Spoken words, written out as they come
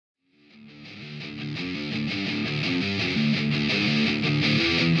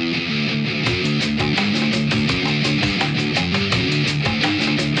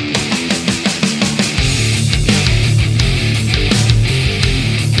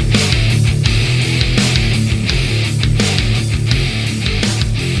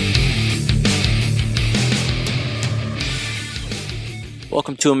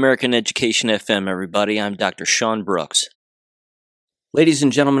to American Education FM, everybody. I'm Dr. Sean Brooks. Ladies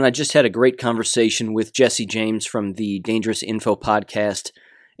and gentlemen, I just had a great conversation with Jesse James from the Dangerous Info podcast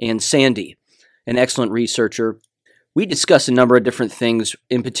and Sandy, an excellent researcher. We discuss a number of different things,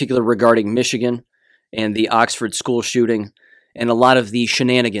 in particular regarding Michigan and the Oxford school shooting and a lot of the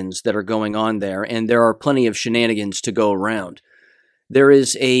shenanigans that are going on there, and there are plenty of shenanigans to go around. There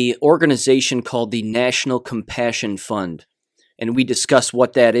is an organization called the National Compassion Fund, and we discuss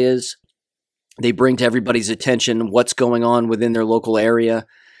what that is. They bring to everybody's attention what's going on within their local area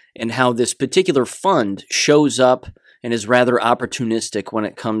and how this particular fund shows up and is rather opportunistic when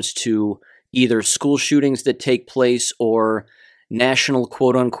it comes to either school shootings that take place or national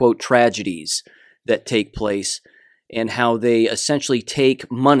quote-unquote tragedies that take place, and how they essentially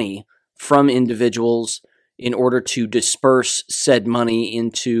take money from individuals in order to disperse said money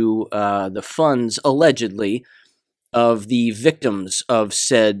into the funds, allegedly, of the victims of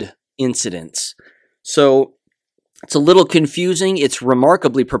said incidents. So it's a little confusing. It's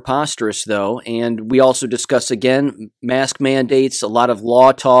remarkably preposterous, though, and we also discuss, again, mask mandates, a lot of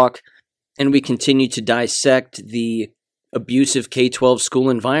law talk, and we continue to dissect the abusive K-12 school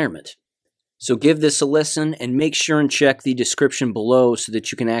environment. So give this a listen and make sure and check the description below so that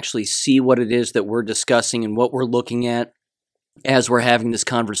you can actually see what it is that we're discussing and what we're looking at as we're having this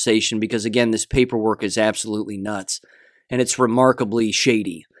conversation, because again, this paperwork is absolutely nuts and it's remarkably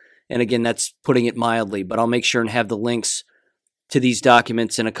shady. And again, that's putting it mildly, but I'll make sure and have the links to these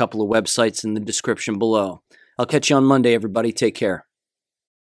documents and a couple of websites in the description below. I'll catch you on Monday, everybody. Take care.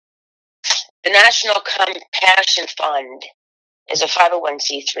 The National Compassion Fund is a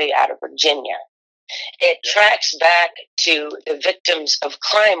 501c3 out of Virginia. It tracks back to the Victims of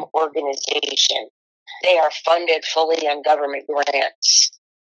Crime organization. They are funded fully on government grants.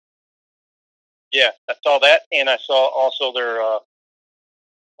 Yeah, I saw that, and I saw also their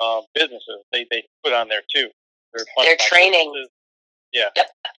businesses. They put on there too. They're training. Businesses. Yeah. Yep.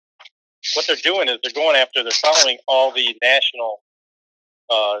 What they're doing is they're going after. They're following all the national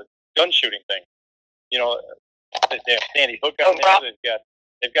gun shooting things. You know, they have Sandy Hook on there.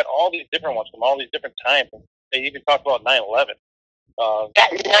 They've got all these different ones from all these different times. They even talk about 9/11.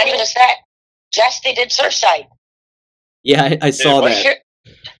 Not even just that. Jess, they did Surfside. Yeah, I saw that.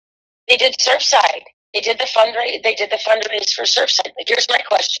 They did Surfside. They did the fundraise for Surfside. Here's my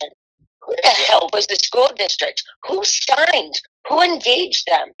question: who the hell was the school district? Who signed? Who engaged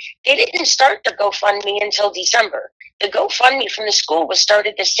them? They didn't start their GoFundMe until December. The GoFundMe from the school was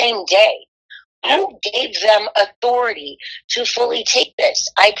started the same day. Yeah. Who gave them authority to fully take this?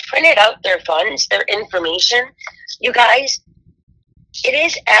 I printed out their funds, their information. You guys, it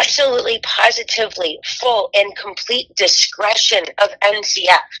is absolutely positively full and complete discretion of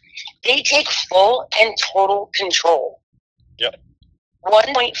NCF. They take full and total control. Yep.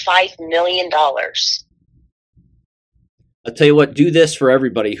 $1.5 million. I'll tell you what, do this for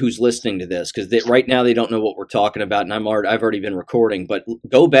everybody who's listening to this, because right now they don't know what we're talking about, and I've already been recording, but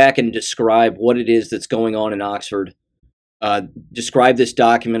go back and describe what it is that's going on in Oxford. Describe this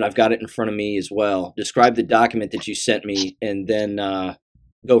document. I've got it in front of me as well. Describe the document that you sent me, and then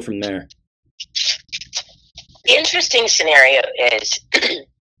go from there. The interesting scenario is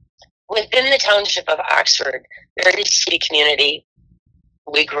within the township of Oxford, very city community.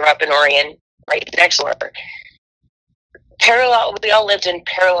 We grew up in Orion, right next door. We all lived in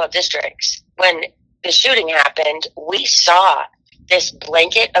parallel districts. When the shooting happened, we saw this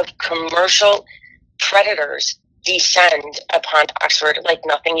blanket of commercial predators descend upon Oxford like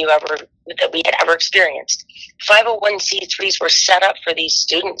nothing that we had ever experienced. 501c3s were set up for these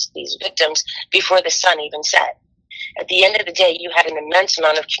students, these victims, before the sun even set. At the end of the day, you had an immense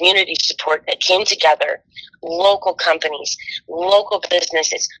amount of community support that came together, local companies, local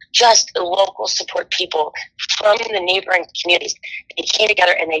businesses, just local support people from the neighboring communities. They came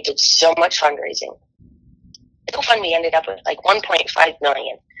together and they did so much fundraising. The GoFundMe ended up with like $1.5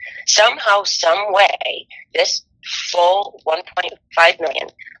 million. Somehow, some way, this full $1.5 million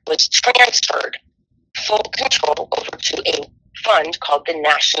was transferred full control over to a fund called the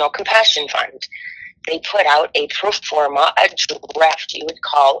National Compassion Fund. They put out a pro forma, a draft you would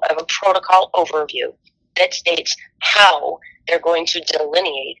call, of a protocol overview that states how they're going to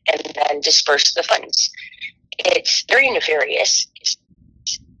delineate and then disperse the funds. It's very nefarious.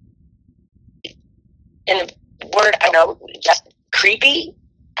 In a word, I know, just creepy.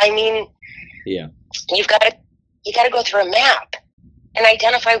 I mean, yeah, you got to go through a map and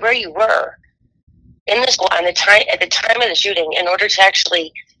identify where you were in the school at the time of the shooting in order to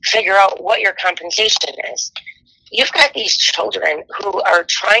actually figure out what your compensation is. You've got these children who are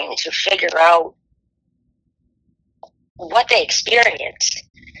trying to figure out what they experienced.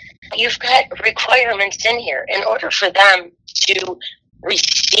 You've got requirements in here. In order for them to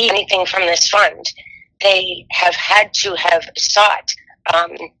receive anything from this fund, they have had to have sought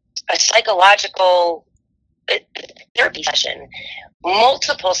a psychological therapy session,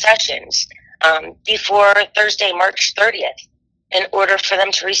 multiple sessions before Thursday, March 30th, in order for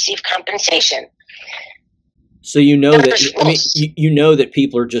them to receive compensation. So you know that, I mean, you know that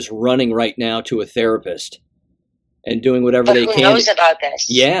people are just running right now to a therapist and doing whatever they can. Who knows about this?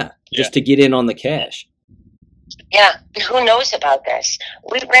 Yeah, just to get in on the cash. Yeah, who knows about this?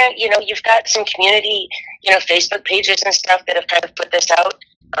 We ran, you've got some community, Facebook pages and stuff that have kind of put this out.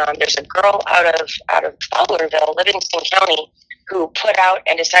 There's a girl out of Fowlerville, Livingston County, who put out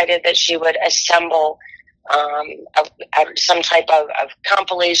and decided that she would assemble some type of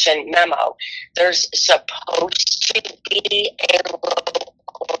compilation memo. There's supposed to be a local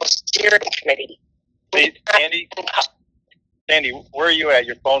steering committee. Hey, Sandy, where are you at?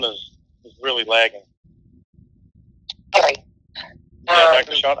 Your phone is really lagging. Sorry. Yeah,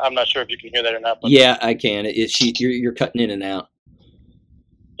 Dr. Sean, I'm not sure if you can hear that or not. But yeah, I can. You're cutting in and out.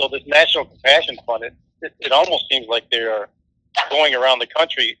 So this National Compassion Fund, it almost seems like they are going around the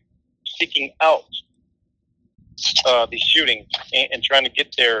country seeking out these shootings and trying to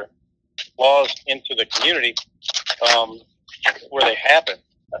get their laws into the community where they happen.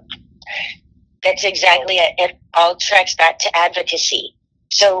 That's exactly it. It all tracks back to advocacy.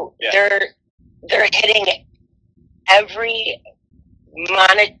 So they're hitting every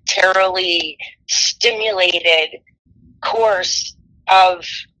monetarily stimulated course of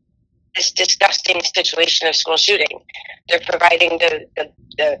this disgusting situation of school shooting. They're providing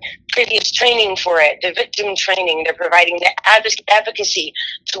the previous training for it, the victim training. They're providing the advocacy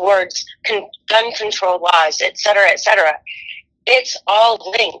towards gun control laws, et cetera, et cetera. It's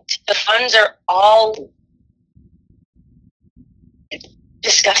all linked. The funds are all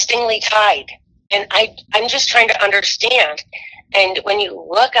disgustingly tied. And I'm just trying to understand. And when you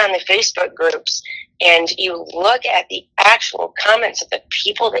look on the Facebook groups and you look at the actual comments of the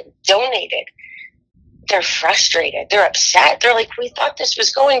people that donated, they're frustrated. They're upset. They're like, we thought this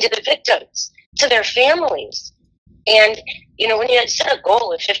was going to the victims, to their families. And, when you set a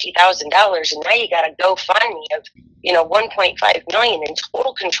goal of $50,000 and now you got a GoFundMe of, $1.5 million, and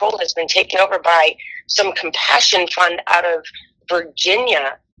total control has been taken over by some compassion fund out of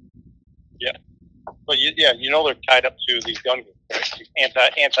Virginia. Yeah. But they're tied up to these gun groups, these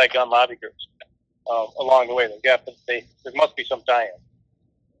anti-gun lobby groups along the way. There must be some tie-in.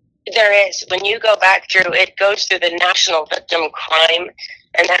 There is. When you go back through, it goes through the National Victim Crime,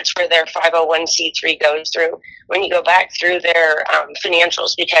 and that's where their 501c3 goes through. When you go back through their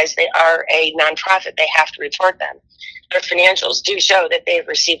financials, because they are a nonprofit, they have to report them. Their financials do show that they've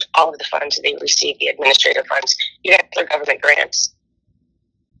received all of the funds. They've received the administrative funds. You have their government grants.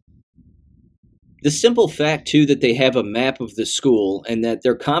 The simple fact, too, that they have a map of the school and that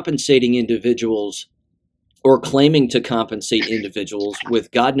they're compensating individuals or claiming to compensate individuals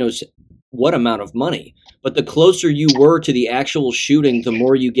with God knows what amount of money. But the closer you were to the actual shooting, the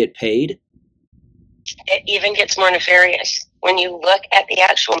more you get paid. It even gets more nefarious. When you look at the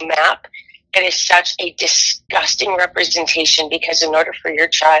actual map, it is such a disgusting representation, because in order for your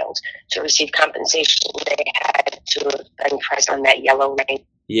child to receive compensation, they had to have been present on that yellow lane.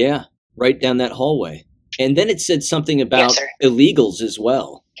 Yeah, right down that hallway. And then it said something about illegals as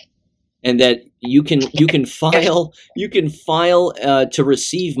well. And that you can file to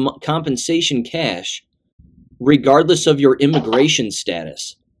receive compensation cash regardless of your immigration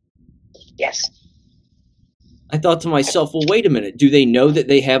status. Yes. I thought to myself, well, wait a minute. Do they know that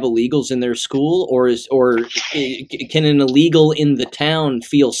they have illegals in their school, or can an illegal in the town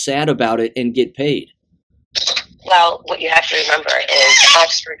feel sad about it and get paid? Well, what you have to remember is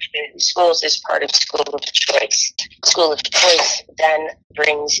Oxford Community Schools is part of School of Choice. School of Choice then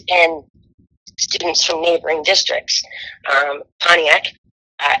brings in students from neighboring districts. Pontiac,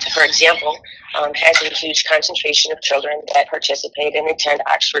 for example, has a huge concentration of children that participate and attend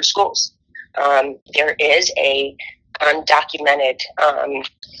Oxford schools. There is a undocumented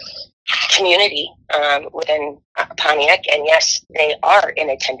community within Pontiac, and yes, they are in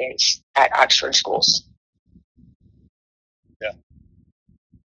attendance at Oxford schools. Yeah.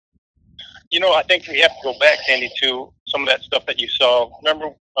 I think we have to go back, Sandy, to some of that stuff that you saw.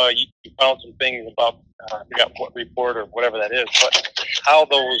 Remember, you found some things about, I forgot what report or whatever that is, but how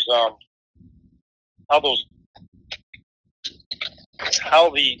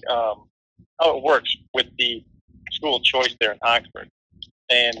it works with the school of choice there in Oxford.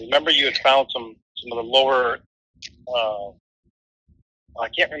 And remember, you had found some of the lower, I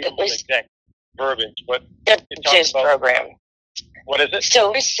can't remember the exact verbiage, but the Bridges program. What is it?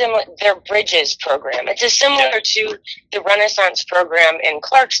 So it's similar. Their Bridges program. It's similar to the Renaissance program in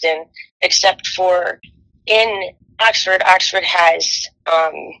Clarkston, except for in Oxford. Oxford has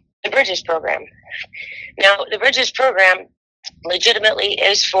the Bridges program. Now, the Bridges program legitimately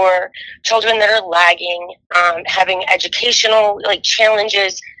is for children that are lagging, having educational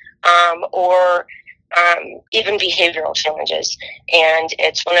challenges, or even behavioral challenges. And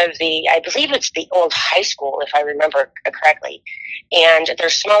it's one of I believe it's the old high school, if I remember correctly. And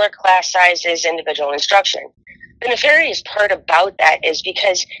there's smaller class sizes, individual instruction. The nefarious part about that is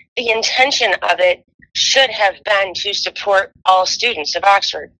because the intention of it should have been to support all students of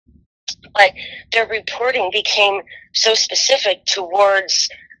Oxford. But their reporting became so specific towards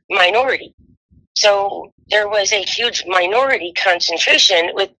minority. So there was a huge minority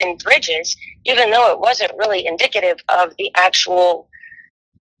concentration within Bridges, even though it wasn't really indicative of the actual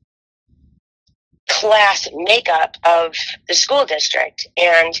class makeup of the school district.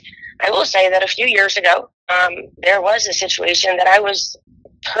 And I will say that a few years ago, there was a situation that I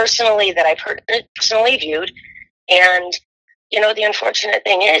personally viewed. And, the unfortunate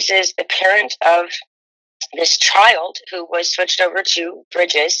thing is the parent of this child who was switched over to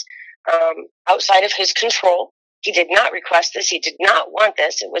Bridges, outside of his control. He did not request this. He did not want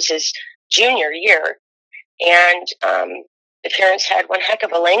this. It was his junior year. And the parents had one heck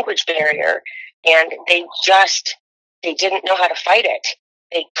of a language barrier, and they didn't know how to fight it.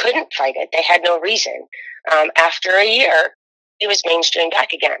 They couldn't fight it. They had no reason. After a year, it was mainstreamed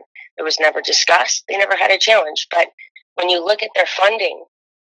back again. It was never discussed. They never had a challenge. But when you look at their funding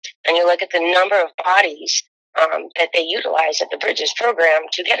and you look at the number of bodies that they utilize at the Bridges program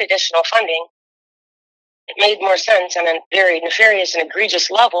to get additional funding, it made more sense on a very nefarious and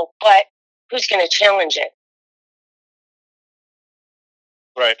egregious level, but who's going to challenge it?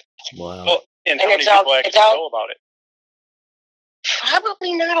 Right. Wow. Well, and how many people actually know about it?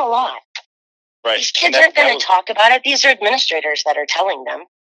 Probably not a lot. Right. These kids aren't going to talk about it. These are administrators that are telling them.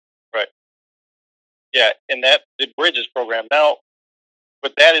 Right. Yeah, and the Bridges program. Now,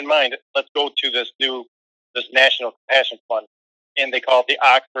 with that in mind, let's go to this National Compassion Fund, and they call it the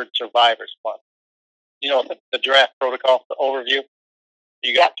Oxford Survivors Fund. The draft protocol, the overview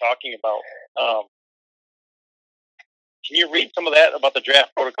you guys are talking about. Can you read some of that about the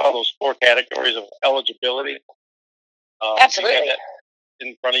draft protocol, those 4 categories of eligibility? Absolutely. You have that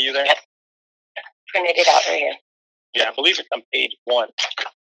in front of you there? Yep. Printed it out right here. Yeah, I believe it's on page 1.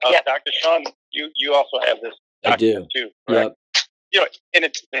 Yep. Dr. Sean, you also have this document too, correct? Yep. And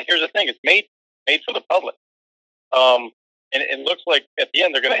here's the thing: it's made for the public. And it looks like at the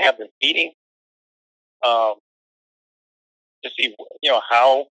end they're going to have this meeting to see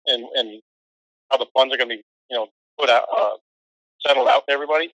how and how the funds are going to be put out, settled out to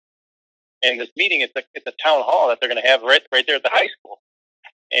everybody. And this meeting, it's a town hall that they're going to have right there at the high school.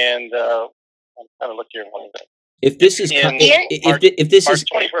 And I'm trying to look here. If this is if this is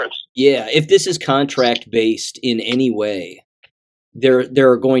 21st, if this is contract based in any way,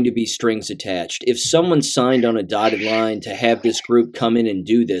 there are going to be strings attached. If someone signed on a dotted line to have this group come in and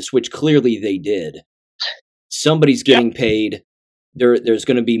do this, which clearly they did, somebody's getting paid. There's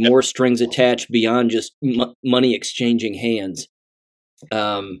going to be more strings attached beyond just money exchanging hands.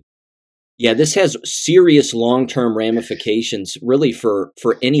 This has serious long-term ramifications, really, for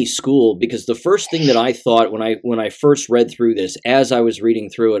any school. Because the first thing that I thought when I first read through this, as I was reading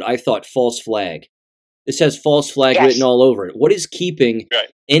through it, I thought false flag. This has false flag written all over it. What is keeping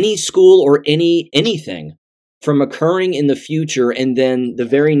any school or anything from occurring in the future? And then the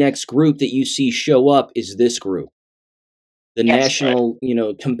very next group that you see show up is this group, the National,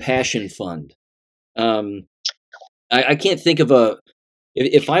 Compassion Fund. I can't think of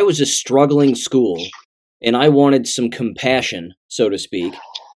if I was a struggling school and I wanted some compassion, so to speak,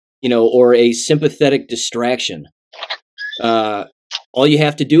 or a sympathetic distraction. All you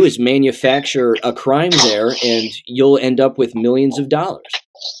have to do is manufacture a crime there, and you'll end up with millions of dollars.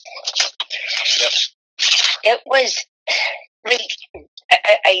 It was the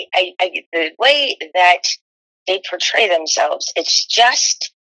way that they portray themselves. I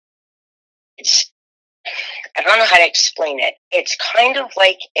don't know how to explain it. It's kind of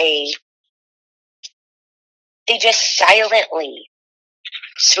like they just silently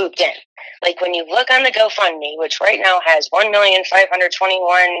swooped in. Like when you look on the GoFundMe, which right now has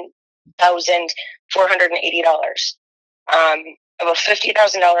 $1,521,480 of a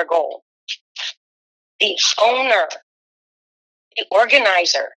 $50,000 goal, the owner, the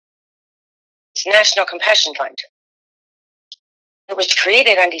organizer, is National Compassion Fund. It was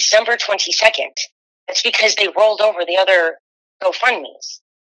created on December 22nd. That's because they rolled over the other GoFundMes.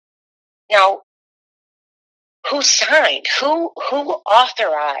 Now, who signed? Who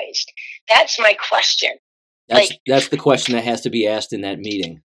authorized? That's my question. That's the question that has to be asked in that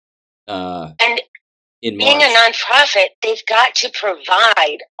meeting. And in being March. a nonprofit, they've got to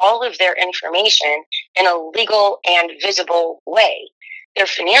provide all of their information in a legal and visible way. Their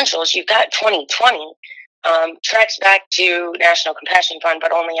financials, you've got 2020, tracks back to National Compassion Fund,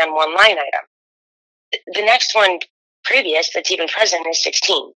 but only on one line item. The next one previous that's even present is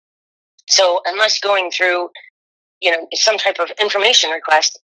 16. So unless going through, some type of information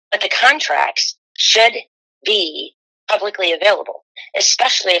request, but the contracts should be publicly available,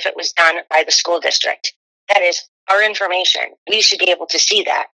 especially if it was done by the school district. That is our information. We should be able to see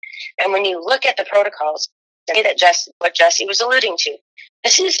that. And when you look at the protocols, what Jesse was alluding to,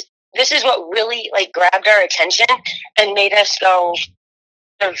 this is what really grabbed our attention and made us go,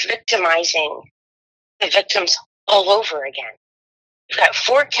 they're victimizing the victims all over again. You've got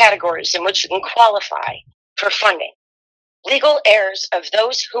 4 categories in which you can qualify for funding. Legal heirs of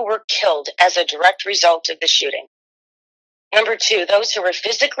those who were killed as a direct result of the shooting. Number 2, those who were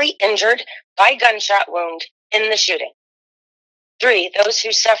physically injured by gunshot wound in the shooting. 3, those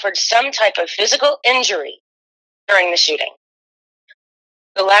who suffered some type of physical injury during the shooting.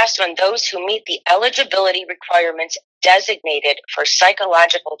 The last one, those who meet the eligibility requirements designated for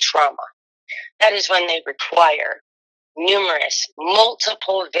psychological trauma. That is when they require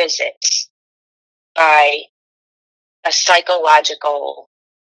multiple visits by a psychological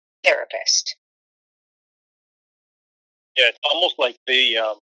therapist. Yeah, it's almost like the,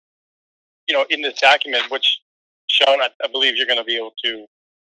 in this document, which, Sean, I believe you're going to be able to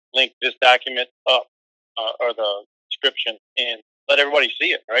link this document up, or the description, and let everybody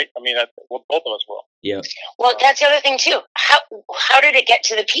see it, right? I mean, both of us will. Yeah. Well, that's the other thing, too. How did it get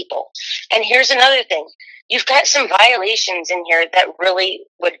to the people? And here's another thing. You've got some violations in here that really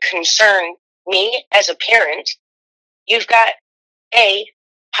would concern me as a parent. You've got,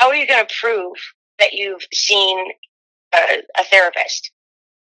 how are you going to prove that you've seen a therapist?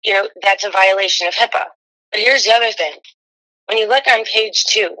 That's a violation of HIPAA. But here's the other thing. When you look on page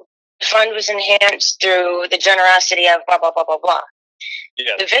 2, the fund was enhanced through the generosity of blah, blah, blah, blah, blah.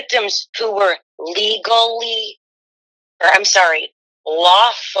 Yes. The victims who were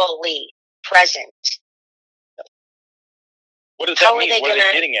lawfully present. What does that mean? What are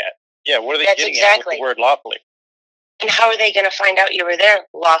they getting at? Yeah, what are they getting at with the word lawfully? And how are they going to find out you were there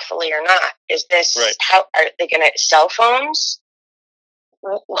lawfully or not? Is this right? How are they going to cell phones?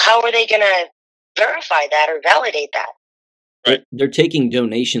 How are they going to verify that or validate that? Right. They're taking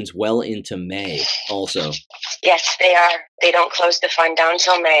donations well into May also. Yes, they are. They don't close the fund down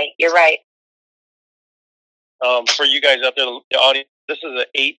till May. You're right. For you guys out there, the audience, this is an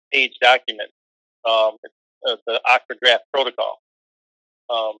 8-page document. The Oxford Draft Protocol.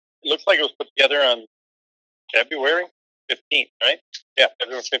 It looks like it was put together on February 15th, right? Yeah,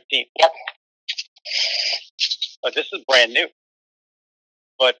 February 15th. Yep. This is brand new.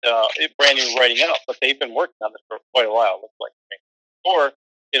 But it's brand new writing up, but they've been working on this for quite a while, it looks like to me. Or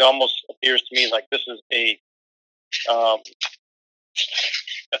it almost appears to me like this is a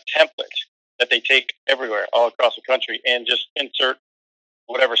template that they take everywhere, all across the country, and just insert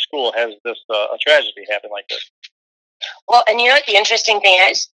whatever school has this a tragedy happen like this. Well, and you know what the interesting thing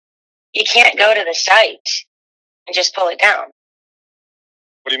is? You can't go to the site and just pull it down.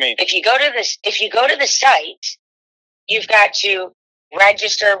 What do you mean? If you go to the site, you've got to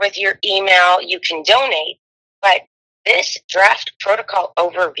register with your email. You can donate, but this draft protocol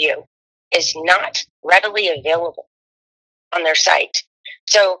overview is not readily available on their site.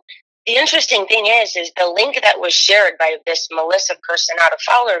 So the interesting thing is the link that was shared by this Melissa person out of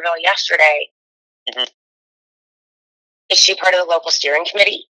Fowlerville yesterday. Mm-hmm. Is she part of the local steering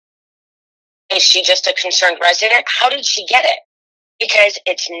committee? Is she just a concerned resident? How did she get it? Because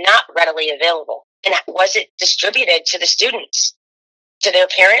it's not readily available. And was it distributed to the students, to their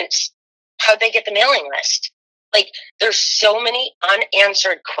parents? How'd they get the mailing list? There's so many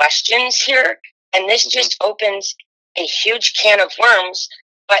unanswered questions here, and this just opens a huge can of worms,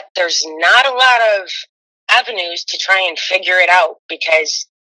 but there's not a lot of avenues to try and figure it out because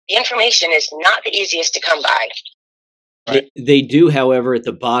the information is not the easiest to come by. Right. They do, however, at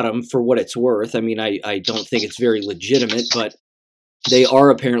the bottom, for what it's worth. I mean, I don't think it's very legitimate, but they are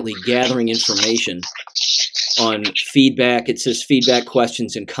apparently gathering information on feedback. It says feedback,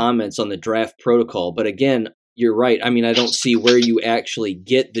 questions, and comments on the draft protocol. But again, you're right. I mean, I don't see where you actually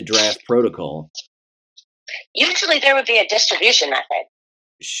get the draft protocol. Usually there would be a distribution method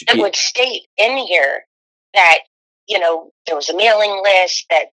that would state in here that, there was a mailing list,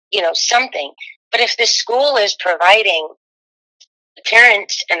 that, something. But if the school is providing the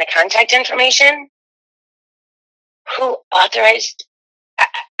parents and the contact information, who authorized.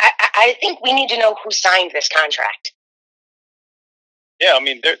 I think we need to know who signed this contract. Yeah, I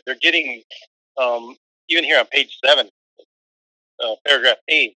mean, they're getting, even here on page 7, paragraph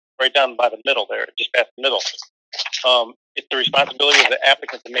A, right down by the middle there, just past the middle. It's the responsibility of the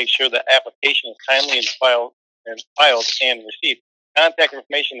applicant to make sure the application is timely and filed and received. Contact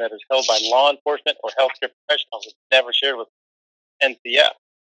information that is held by law enforcement or healthcare professionals is never shared with NCF.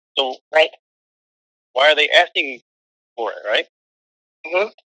 So, right. Why are they asking for it, right? Mm-hmm.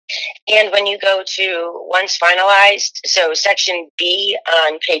 And when you go to once finalized, so section B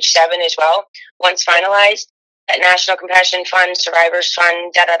on page 7 as well, once finalized, at National Compassion Fund, Survivors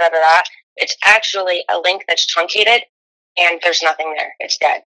Fund, da-da-da-da-da, it's actually a link that's truncated, and there's nothing there. It's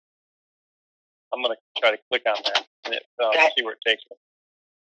dead. I'm going to try to click on that and see where it takes me.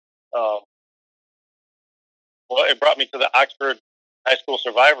 Well, it brought me to the Oxford High School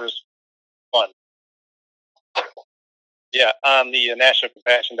Survivors Fund. Yeah, on the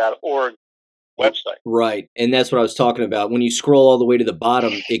nationalcompassion.org website. Right, and that's what I was talking about. When you scroll all the way to the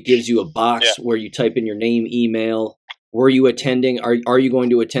bottom, it gives you a box where you type in your name, email. Were you attending? Are you going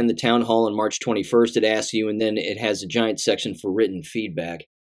to attend the town hall on March 21st? It asks you, and then it has a giant section for written feedback.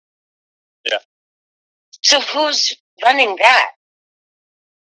 Yeah. So who's running that?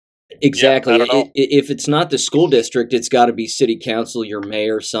 Exactly. Yeah, if it's not the school district, it's got to be city council, your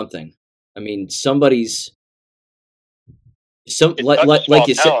mayor, something. I mean, somebody's. Like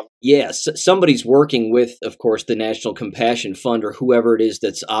you said, somebody's working with, of course, the National Compassion Fund or whoever it is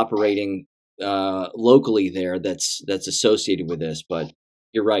that's operating locally there that's associated with this. But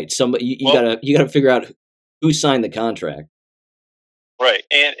you're right. Somebody you gotta figure out who signed the contract. Right,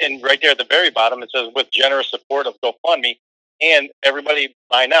 and right there at the very bottom it says with generous support of GoFundMe, and everybody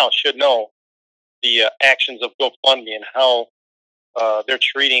by now should know the actions of GoFundMe and how they're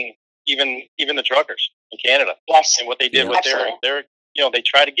treating even the truckers in Canada. Yes. And what they did with their they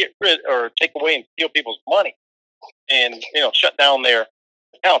try to get rid or take away and steal people's money and, shut down their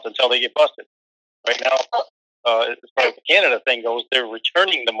accounts until they get busted. Right now, as far as the Canada thing goes, they're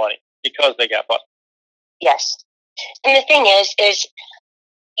returning the money because they got busted. Yes. And the thing is,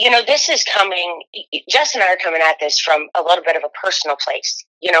 this is coming, Jess and I are coming at this from a little bit of a personal place.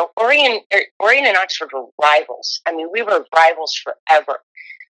 Orion and Oxford were rivals. I mean, we were rivals forever.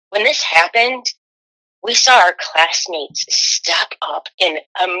 When this happened, we saw our classmates step up in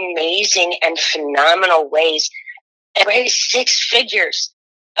amazing and phenomenal ways and raise 6 figures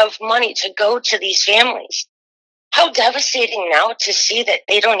of money to go to these families. How devastating now to see that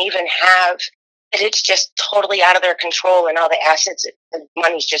they don't even have, that it's just totally out of their control and all the assets, the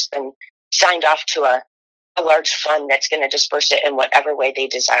money's just been signed off to a large fund that's going to disperse it in whatever way they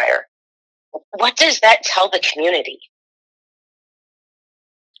desire. What does that tell the community?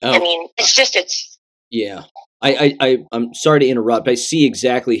 Oh. I mean, it's. Yeah. I'm sorry to interrupt. I see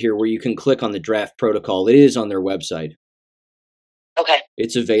exactly here where you can click on the draft protocol. It is on their website. Okay.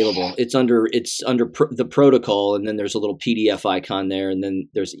 It's available. It's under the protocol, and then there's a little PDF icon there, and then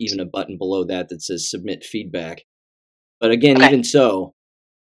there's even a button below that says submit feedback. But again, even so,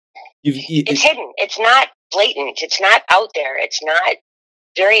 it's hidden. It's not blatant. It's not out there. It's not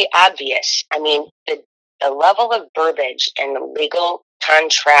very obvious. I mean, the level of verbiage and the legal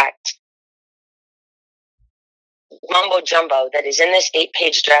contract mumbo jumbo that is in this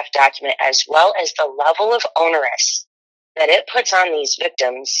 8-page draft document, as well as the level of onerous that it puts on these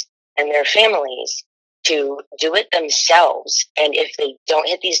victims and their families to do it themselves. And if they don't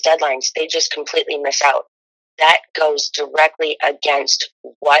hit these deadlines, they just completely miss out. That goes directly against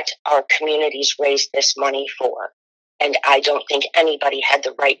what our communities raised this money for. And I don't think anybody had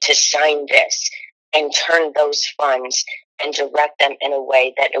the right to sign this and turn those funds and direct them in a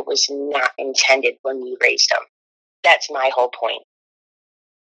way that it was not intended when we raised them. That's my whole point.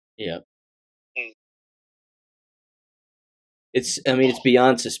 Yeah. It's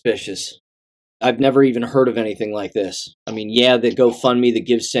beyond suspicious. I've never even heard of anything like this. I mean, yeah, the GoFundMe, the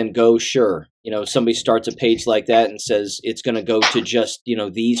Give, Send, Go, sure. Somebody starts a page like that and says it's going to go to just,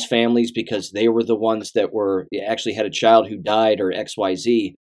 these families because they were the ones that actually had a child who died or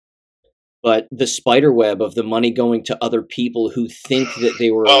XYZ. But the spider web of the money going to other people who think that they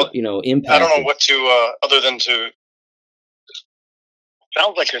were, impacted. I don't know what to, other than to,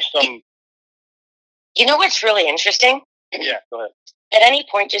 sounds like there's some. You know what's really interesting? Yeah, go ahead. At any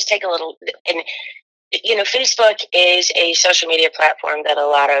point, just take a little, and Facebook is a social media platform that a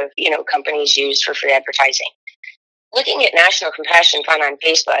lot of, companies use for free advertising. Looking at National Compassion Fund on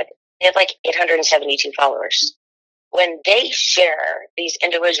Facebook, they have like 872 followers. When they share these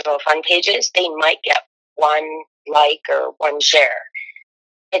individual fund pages, they might get 1 like or one share.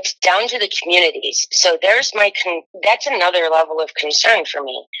 It's down to the communities. So there's that's another level of concern for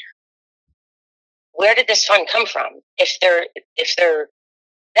me. Where did this fund come from? If they're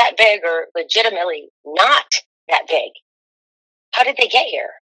that big or legitimately not that big, how did they get here?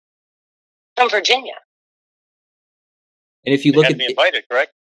 From Virginia. And if you look at the invited,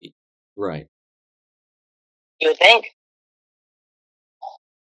 correct? Right. You would think.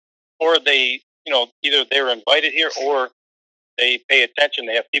 Or they, either they were invited here or they pay attention.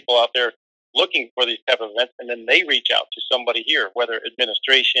 They have people out there looking for these type of events, and then they reach out to somebody here, whether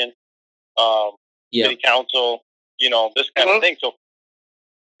administration, city council, this kind of thing. So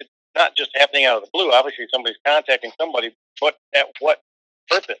it's not just happening out of the blue. Obviously, somebody's contacting somebody, but at what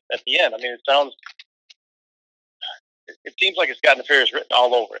purpose at the end? I mean, it seems like it's got nefarious written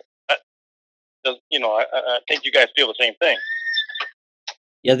all over it. I think you guys feel the same thing.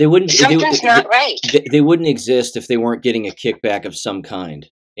 Yeah, they wouldn't. Something's not right. They wouldn't exist if they weren't getting a kickback of some kind,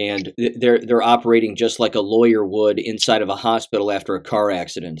 and they're operating just like a lawyer would inside of a hospital after a car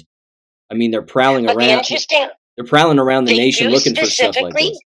accident. I mean, they're prowling around. They're prowling around the nation looking for stuff like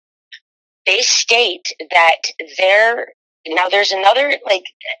this. They state that now there's another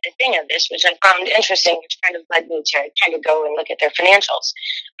thing of this which I found interesting, which kind of led me to kind of go and look at their financials.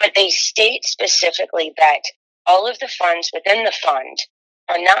 But they state specifically that all of the funds within the fund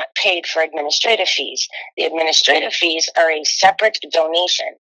are not paid for administrative fees. The administrative fees are a separate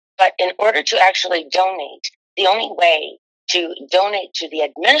donation. But in order to actually donate, the only way to donate to the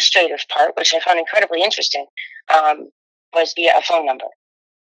administrative part, which I found incredibly interesting, was via a phone number.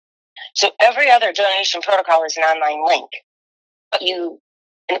 So every other donation protocol is an online link. But in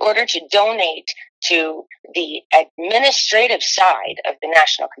order to donate to the administrative side of the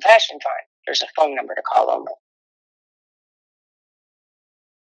National Compassion Fund, there's a phone number to call only.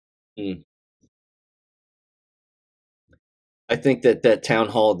 I think that town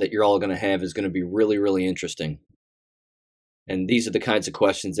hall that you're all going to have is going to be really, really interesting. And these are the kinds of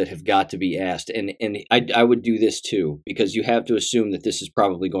questions that have got to be asked. And I would do this too, because you have to assume that this is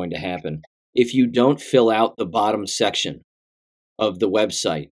probably going to happen. If you don't fill out the bottom section of the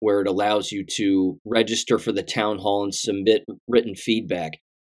website where it allows you to register for the town hall and submit written feedback,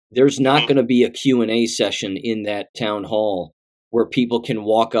 there's not going to be a Q&A session in that town hall where people can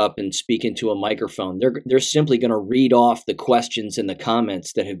walk up and speak into a microphone. They're simply going to read off the questions and the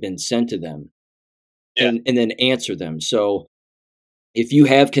comments that have been sent to them and then answer them. So if you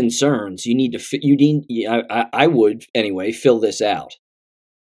have concerns, I would anyway, fill this out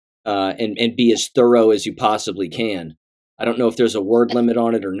and be as thorough as you possibly can. I don't know if there's a word limit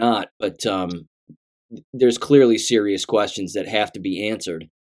on it or not, but there's clearly serious questions that have to be answered.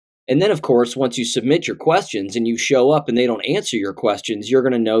 And then, of course, once you submit your questions and you show up and they don't answer your questions, you're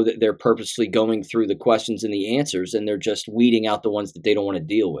going to know that they're purposely going through the questions and the answers, and they're just weeding out the ones that they don't want to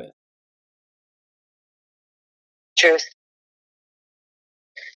deal with. Truth.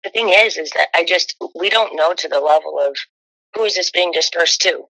 The thing is that we don't know to the level of who is this being dispersed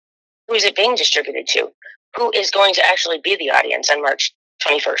to? Who is it being distributed to? Who is going to actually be the audience on March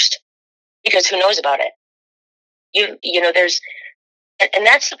 21st? Because who knows about it? And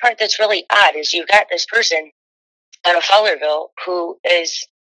that's the part that's really odd, is you've got this person out of Fowlerville who is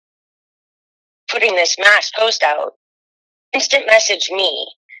putting this mass post out. Instant message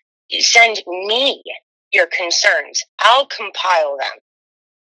me. Send me your concerns. I'll compile them.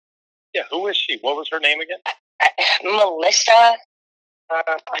 Yeah, who is she? What was her name again? Melissa. I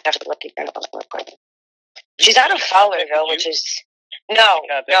have to look again. She's out of Fowlerville, which is no,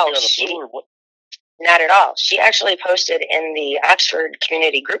 not at all. She actually posted in the Oxford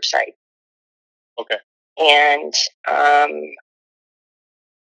Community Group site. Okay. And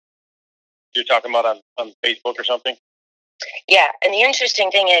you're talking about on Facebook or something? Yeah, and the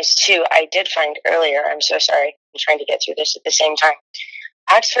interesting thing is too, I did find earlier. I'm so sorry. I'm trying to get through this at the same time.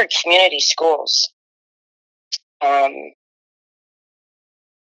 Oxford Community Schools.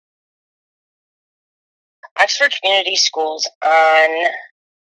 Oxford Community Schools on,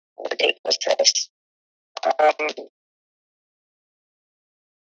 what date was this? I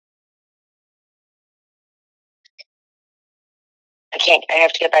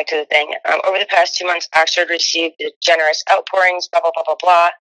have to get back to the thing. Over the past 2 months, Oxford received generous outpourings, blah, blah, blah, blah, blah.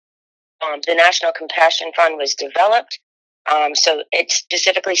 The National Compassion Fund was developed. So it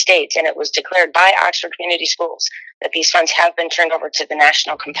specifically states, and it was declared by Oxford Community Schools, that these funds have been turned over to the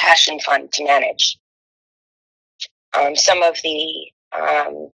National Compassion Fund to manage. Some of the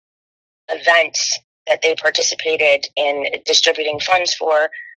events that they participated in distributing funds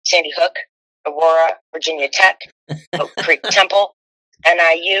for: Sandy Hook, Aurora, Virginia Tech, Oak Creek Temple,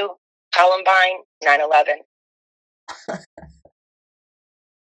 NIU, Columbine, 9/11.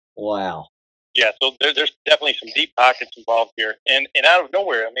 Wow. Yeah, so there's definitely some deep pockets involved here, and out of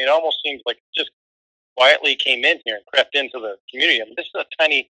nowhere, I mean, it almost seems like it just quietly came in here and crept into the community. I mean, this is a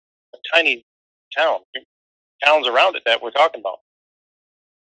tiny town. Towns around it that we're talking about.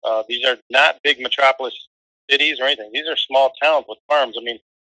 These are not big metropolis cities or anything. These are small towns with farms. I mean,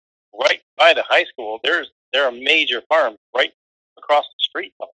 right by the high school, there are major farms right across the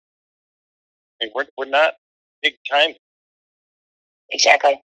street. I mean, we're not big time.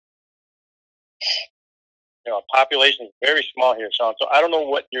 Exactly. You know, population is very small here, Sean. So I don't know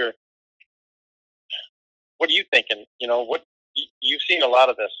what are you thinking? You know, what you've seen a lot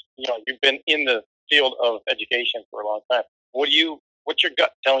of this. You know, you've been in the field of education for a long time. What's your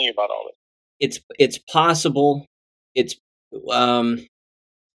gut telling you about all this? It's possible. It's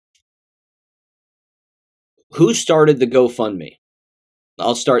who started the GoFundMe?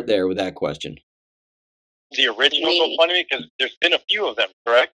 I'll start there with that question. The original GoFundMe, because there's been a few of them,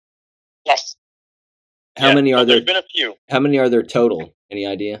 correct? Yes. How many are there? There's been a few. How many are there total? Any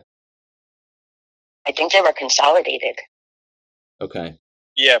idea? I think they were consolidated. Okay.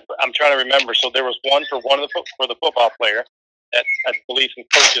 Yeah, but I'm trying to remember. So there was one for the football player that I believe some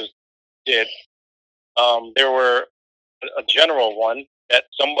coaches did. There were a general one that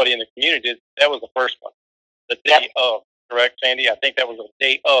somebody in the community did. That was the first one. The day of, correct, Sandy? I think that was the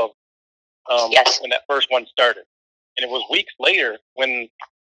day of yes. when that first one started. And it was weeks later when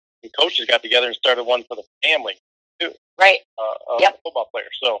the coaches got together and started one for the family, too. Right. The football player.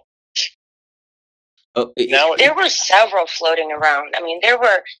 So now there were several floating around. I mean, there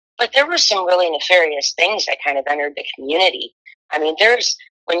were some really nefarious things that kind of entered the community. I mean, there's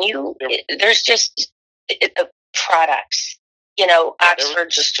just the products, you know,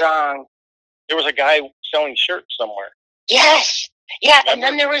 Oxford Strong. There was a guy selling shirts somewhere. Yes. Yeah. Remember? And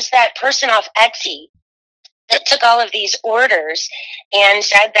then there was that person off Etsy that took all of these orders and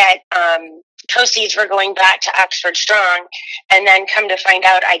said that proceeds were going back to Oxford Strong. And then come to find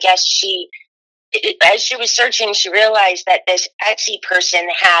out, I guess as she was searching, she realized that this Etsy person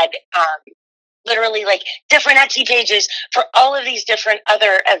had literally like different Etsy pages for all of these different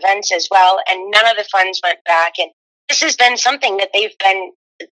other events as well. And none of the funds went back. And this has been something that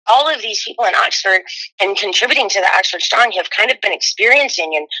all of these people in Oxford and contributing to the Oxford Strong have kind of been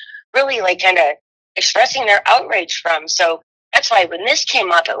experiencing and really like kind of expressing their outrage from. So that's why when this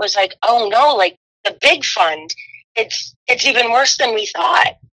came up, it was like, oh no, like the big fund, it's even worse than we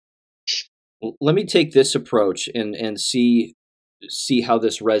thought. Let me take this approach and see how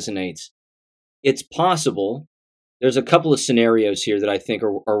this resonates. It's possible. There's a couple of scenarios here that I think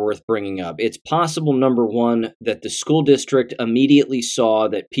are worth bringing up. It's possible, number one, that the school district immediately saw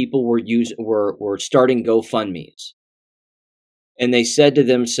that people were starting GoFundMes, and they said to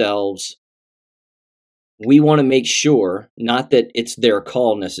themselves, "We want to make sure, not that it's their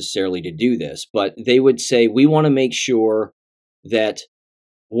call necessarily to do this, but they would say we want to make sure that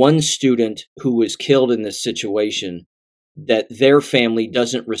one student who was killed in this situation, that their family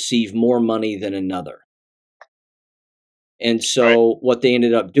doesn't receive more money than another." And so what they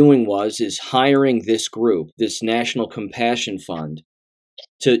ended up doing is hiring this group, this National Compassion Fund,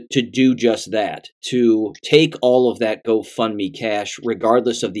 to do just that, to take all of that GoFundMe cash,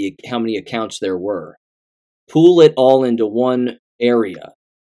 regardless of how many accounts there were, pool it all into one area,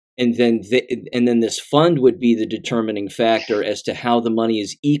 and then this fund would be the determining factor as to how the money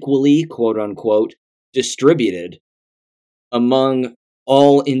is equally, quote unquote, distributed among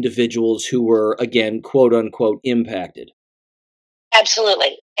all individuals who were, again, quote unquote, impacted.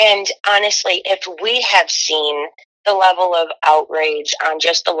 Absolutely. And honestly, if we have seen the level of outrage on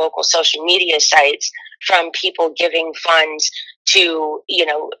just the local social media sites from people giving funds to, you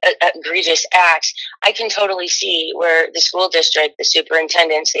know, egregious acts, I can totally see where the school district, the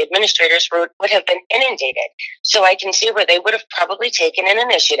superintendents, the administrators would have been inundated. So I can see where they would have probably taken an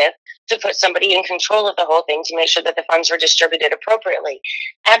initiative to put somebody in control of the whole thing to make sure that the funds were distributed appropriately.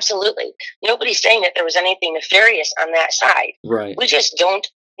 Absolutely. Nobody's saying that there was anything nefarious on that side. Right. We just don't.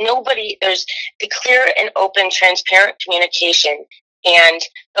 There's the clear and open, transparent communication and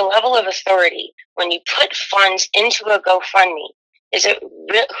the level of authority when you put funds into a GoFundMe.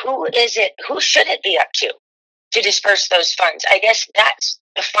 Who should it be up to disperse those funds? I guess that's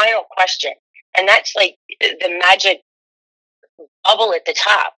the final question. And that's like the magic bubble at the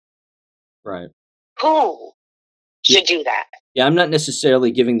top. Right. Who should do that? Yeah, I'm not necessarily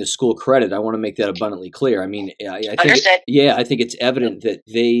giving the school credit. I want to make that abundantly clear. I mean, I think I think it's evident that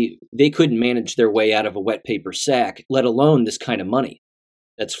they couldn't manage their way out of a wet paper sack, let alone this kind of money.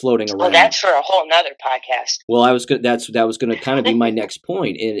 that's floating around. Well, that's for a whole nother podcast. Well, that was going to kind of be my next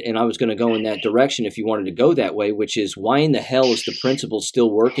point, and I was going to go in that direction if you wanted to go that way, which is why in the hell is the principal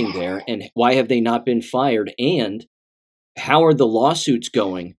still working there, and why have they not been fired, and how are the lawsuits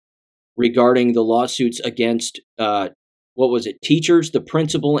going regarding the lawsuits against teachers, the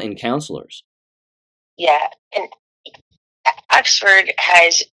principal, and counselors? Yeah, and Oxford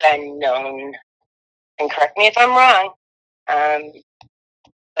has been known, and correct me if I'm wrong,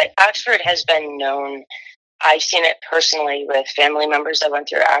 but Oxford has been known, I've seen it personally with family members that went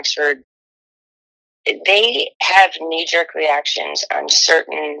through Oxford. They have knee-jerk reactions on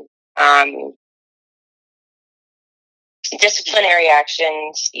certain disciplinary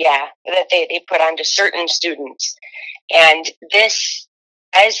actions, that they put onto certain students. And this,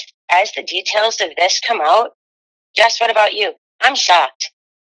 as the details of this come out, Jess, what about you? I'm shocked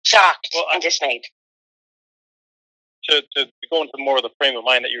and dismayed. To go into more of the frame of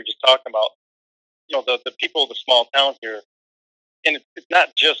mind that you were just talking about, the people of the small town here, and it's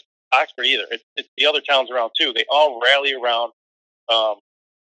not just Oxford either. It's the other towns around too. They all rally around.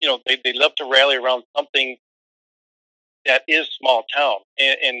 They love to rally around something that is small town.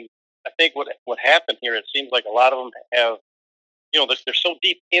 And I think what happened here, it seems like a lot of them have, they're so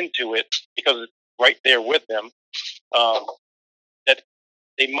deep into it because it's right there with them, that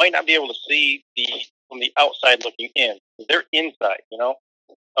they might not be able to see from the outside looking in. They're inside,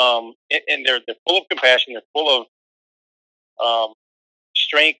 and they're full of compassion. They're full of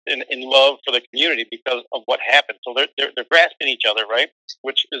strength and love for the community because of what happened. So they're grasping each other, right?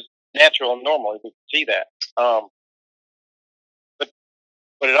 Which is natural and normal. You can see that.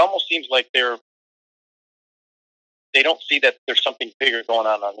 But it almost seems like they don't see that there's something bigger going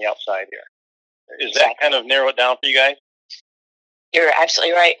on the outside here. Is that kind of narrow it down for you guys? You're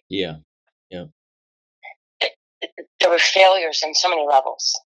absolutely right. Yeah. There were failures on so many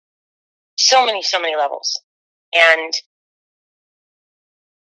levels. So many levels. And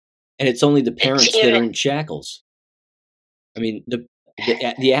it's only the parents that are in shackles. I mean,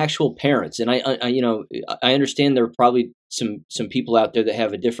 the actual parents. And I understand there are probably some people out there that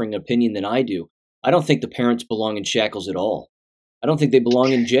have a differing opinion than I do. I don't think the parents belong in shackles at all. I don't think they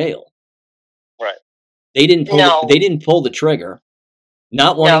belong in jail. Right. They didn't pull the trigger.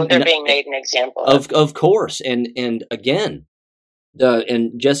 They're being made an example of course. And again,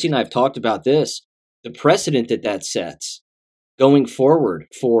 and Jesse and I have talked about this, the precedent that sets going forward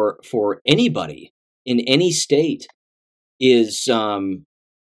for anybody in any state is,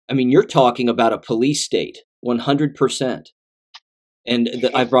 you're talking about a police state, 100%. And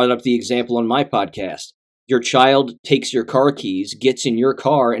I brought up the example on my podcast. Your child takes your car keys, gets in your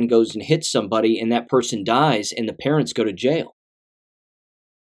car, and goes and hits somebody, and that person dies, and the parents go to jail.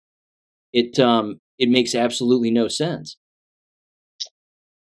 It makes absolutely no sense.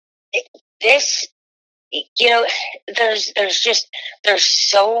 There's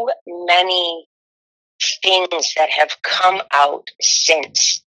so many things that have come out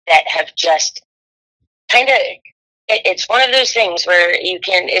since that have just kind of, it's one of those things where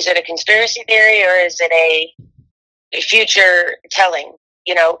is it a conspiracy theory or is it a future telling?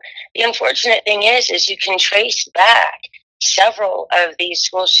 The unfortunate thing is you can trace back several of these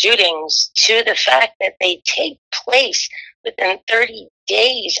school shootings to the fact that they take place within 30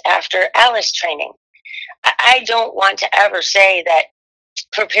 days after Alice training. I don't want to ever say that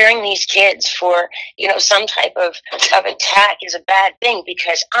preparing these kids for, some type of attack is a bad thing,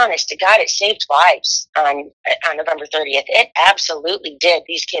 because honest to God, it saved lives on November 30th. It absolutely did.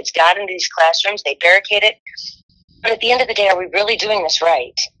 These kids got into these classrooms, they barricaded. But at the end of the day, are we really doing this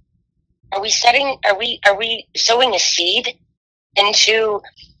right? Are we sowing a seed into,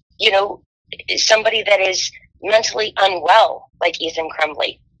 somebody that is mentally unwell, like Ethan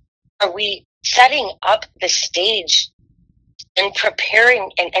Crumbley? Are we setting up the stage and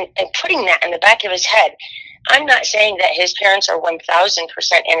preparing and putting that in the back of his head? I'm not saying that his parents are 1,000%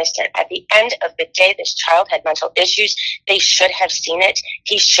 innocent. At the end of the day, this child had mental issues. They should have seen it.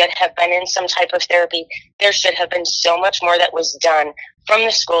 He should have been in some type of therapy. There should have been so much more that was done from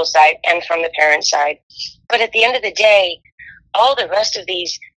the school side and from the parent side. But at the end of the day, all the rest of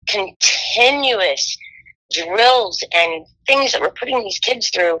these continuous drills and things that we're putting these kids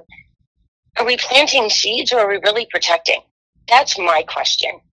through, are we planting seeds or are we really protecting? That's my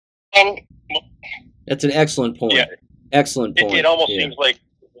question. And that's an excellent point. Yeah. Excellent point. It almost seems like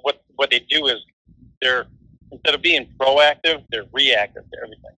what they do is they're, instead of being proactive, they're reactive to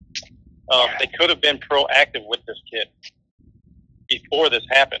everything. They could have been proactive with this kid before this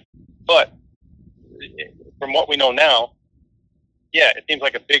happened. But from what we know now, it seems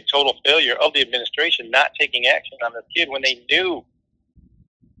like a big total failure of the administration not taking action on this kid when they knew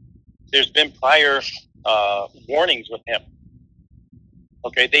there's been prior warnings with him.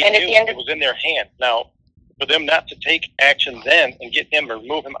 Okay, they knew it was in their hand. Now, for them not to take action then and get him or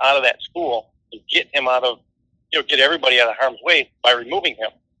remove him out of that school and get him out of, get everybody out of harm's way by removing him,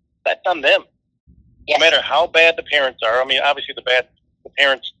 that's on them. Yes. No matter how bad the parents are. I mean, obviously the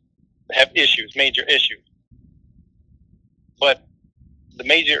parents have issues, major issues. But the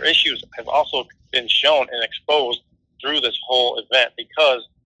major issues have also been shown and exposed through this whole event because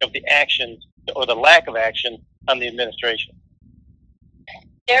of the actions or the lack of action on the administration.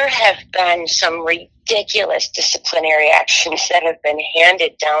 There have been some ridiculous disciplinary actions that have been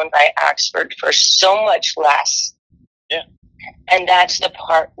handed down by Oxford for so much less. Yeah. And that's the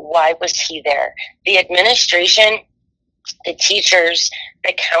part, why was he there? The administration, the teachers,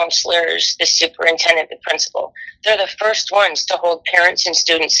 the counselors, the superintendent, the principal, they're the first ones to hold parents and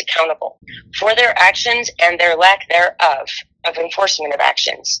students accountable for their actions and their lack thereof of enforcement of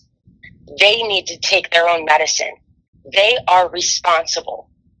actions. They need to take their own medicine. They are responsible.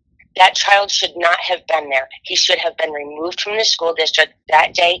 That child should not have been there. He should have been removed from the school district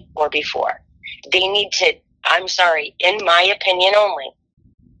that day or before. They need to, I'm sorry, in my opinion only,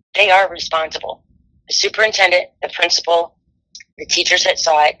 they are responsible. The superintendent, the principal, the teachers that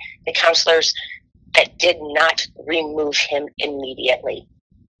saw it, the counselors that did not remove him immediately.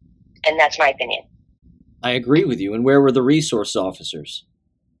 And that's my opinion. I agree with you. And where were the resource officers?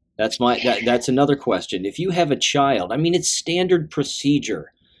 That's another question. If you have a child, I mean, it's standard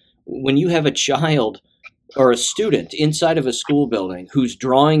procedure. When you have a child or a student inside of a school building who's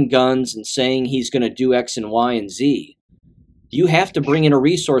drawing guns and saying he's going to do X and Y and Z, you have to bring in a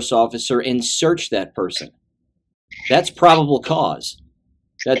resource officer and search that person. That's probable cause.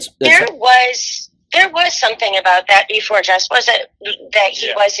 There was something about that before, Jess. Was it that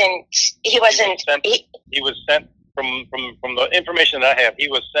he was sent from the information that I have,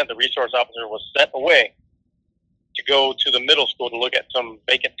 the resource officer was sent away to go to the middle school to look at some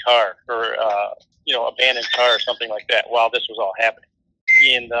vacant car or abandoned car or something like that while this was all happening.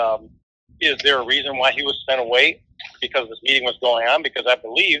 And is there a reason why he was sent away? Because this meeting was going on? Because I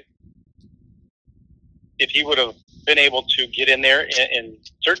believe if he would have been able to get in there and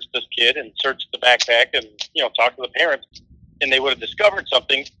search this kid and search the backpack and talk to the parents, and they would have discovered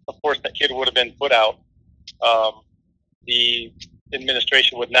something, of course that kid would have been put out. The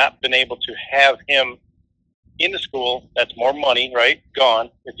administration would not have been able to have him in the school. That's more money, right? Gone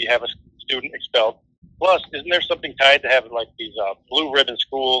if you have a student expelled. Plus, isn't there something tied to having like these blue ribbon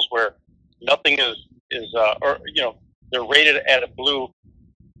schools where nothing is they're rated at a blue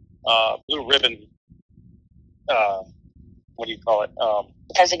ribbon, what do you call it?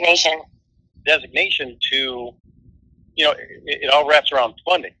 Designation to, it all wraps around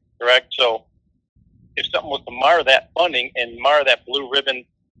funding, correct? So if something was to mar that funding and mar that blue ribbon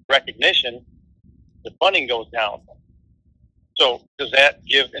recognition, the funding goes down. So does that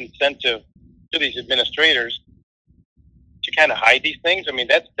give incentive to these administrators to kind of hide these things? I mean,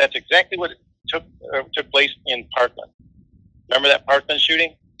 that's exactly what took place in Parkland. Remember that Parkland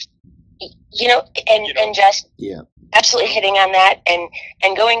shooting? And just absolutely hitting on that,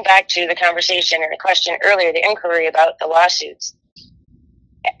 and going back to the conversation and the question earlier, the inquiry about the lawsuits.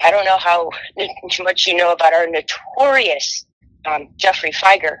 I don't know how much you know about our notorious Jeffrey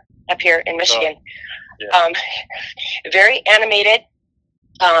Feiger up here in Michigan. Very animated,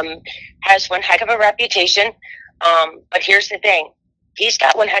 has one heck of a reputation. But here's the thing. He's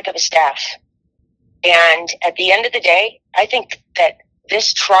got one heck of a staff. And at the end of the day, I think that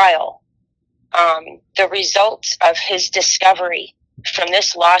this trial, the results of his discovery from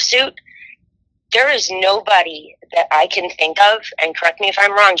this lawsuit, there is nobody that I can think of, and correct me if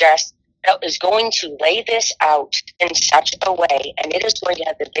I'm wrong, Jess, that is going to lay this out in such a way, and it is going to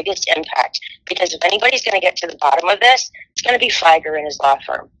have the biggest impact. Because if anybody's going to get to the bottom of this, it's going to be Feiger and his law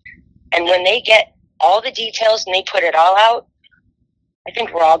firm. And when they get all the details and they put it all out, I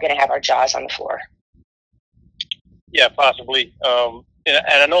think we're all going to have our jaws on the floor. Yeah, possibly. And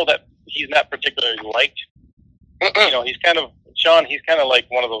I know that he's not particularly liked. He's kind of like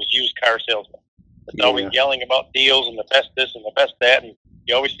one of those used car salesmen. That's always yelling about deals and the best this and the best that, and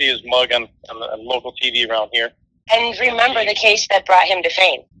you always see his mug on local TV around here. And remember the case that brought him to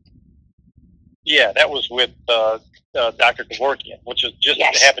fame. Yeah, that was with Dr. Kevorkian, which is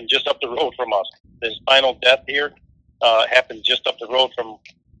happened just up the road from us. His final death here happened just up the road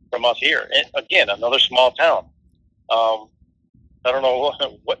from us here. And again, another small town. I don't know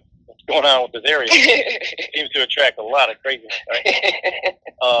what's going on with this area. It seems to attract a lot of craziness, right?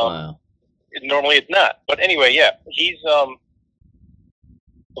 Wow. Normally it's not. But anyway, yeah, he's a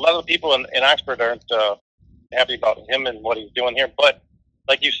lot of the people in Oxford aren't happy about him and what he's doing here. But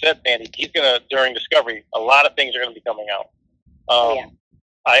like you said, Sandy, he's going to, during discovery, a lot of things are going to be coming out.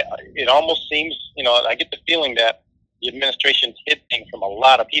 It almost seems, I get the feeling that the administration hid things from a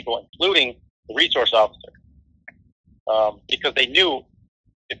lot of people, including the resource officer, because they knew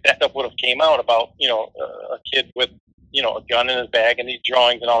if that stuff would have came out about, a kid with, a gun in his bag and these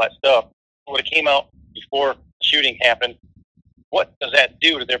drawings and all that stuff, it would have came out before the shooting happened. What does that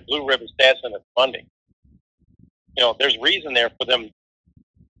do to their blue ribbon status and their funding? There's reason there for them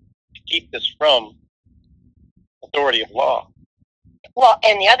to keep this from authority of law. Well,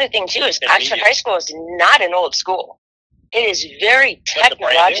 and the other thing too is Oxford High School is not an old school. It is very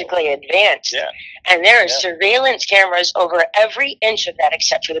technologically advanced. Yeah. And there are surveillance cameras over every inch of that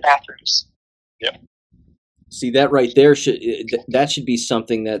except for the bathrooms. Yep. See, that right there should be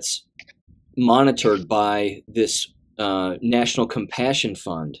something that's monitored by this National Compassion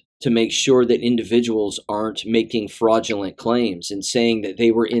Fund to make sure that individuals aren't making fraudulent claims and saying that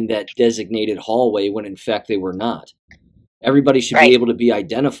they were in that designated hallway when in fact they were not. Everybody should be able to be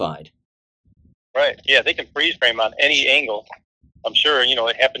identified. Right. Yeah, they can freeze frame on any angle. I'm sure,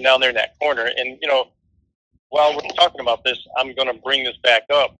 it happened down there in that corner. And, while we're talking about this, I'm going to bring this back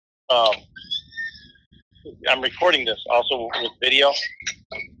up. I'm recording this also with video.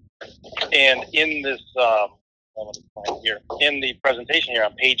 And in this, in the presentation here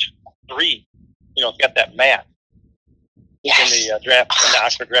on page 3, it's got that map. Yes. In the draft, in the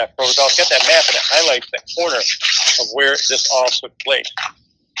Oxford draft protocol. It's got that map and it highlights that corner of where this all took place.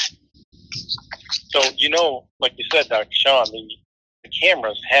 So, like you said, Dr. Sean, the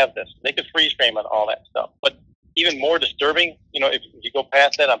cameras have this. They could freeze frame on all that stuff. But even more disturbing, if you go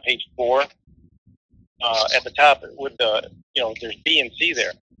past that on page 4, at the top with there's B and C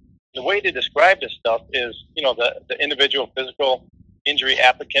there. The way to describe this stuff is, the individual physical injury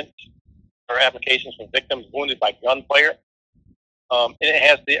applicants or applications from victims wounded by gunfire. And it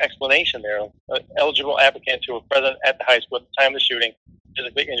has the explanation there. Eligible applicants who were present at the high school at the time of the shooting,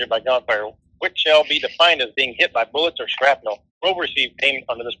 physically injured by gunfire, which shall be defined as being hit by bullets or shrapnel, will receive payment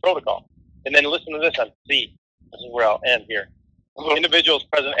under this protocol. And then listen to this on C. This is where I'll end here. Individuals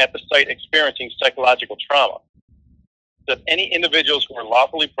present at the site experiencing psychological trauma. That any individuals who were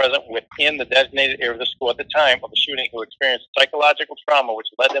lawfully present within the designated area of the school at the time of the shooting who experienced psychological trauma, which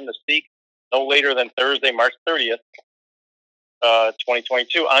led them to seek no later than Thursday, March 30th,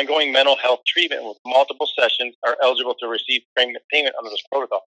 2022, ongoing mental health treatment with multiple sessions are eligible to receive payment under this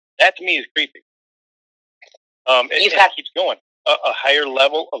protocol. That to me is creepy. It keeps going. A higher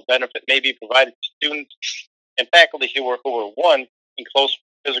level of benefit may be provided to students and faculty who were, one, in close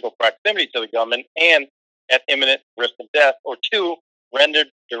physical proximity to the gunman and at imminent risk of death, or 2, rendered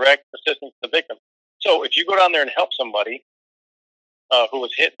direct assistance to the victim. So if you go down there and help somebody who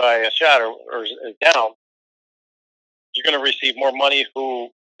was hit by a shot or is down, you're going to receive more money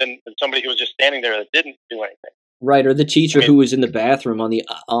than somebody who was just standing there that didn't do anything. Right, or the teacher who was in the bathroom on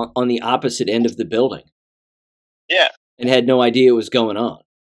the opposite end of the building. Yeah. And had no idea what was going on.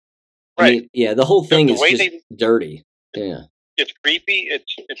 Right. I mean, the whole thing is just dirty. Yeah. It's creepy.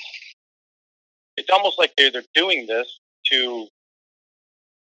 It's almost like they're doing this to.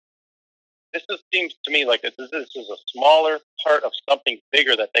 Seems to me like this is a smaller part of something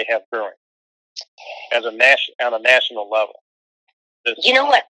bigger that they have brewing on a national level. You know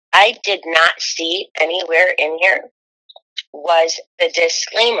what I did not see anywhere in here was the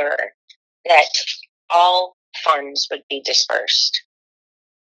disclaimer that all funds would be dispersed.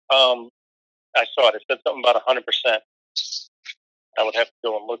 I saw it. It said something about 100%. I would have to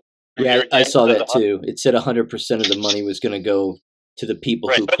go and look. Yeah, I saw that too. It said 100% of the money was going to go to the people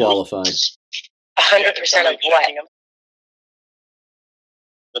who qualified. 100% of what?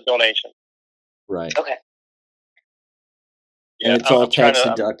 The donation. Right. Okay. Yeah, and it's all tax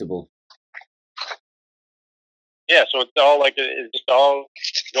deductible. Yeah, so it's all like it just all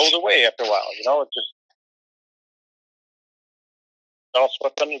goes away after a while. It's just all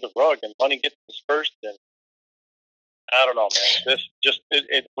swept under the rug, and money gets dispersed. And I don't know, man. This just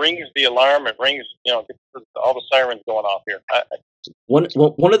it rings the alarm. It rings, gets all the sirens going off here.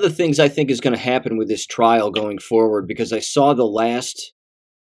 One of the things I think is going to happen with this trial going forward, because I saw the last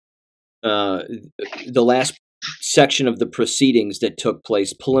section of the proceedings that took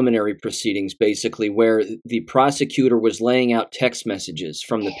place, preliminary proceedings, basically, where the prosecutor was laying out text messages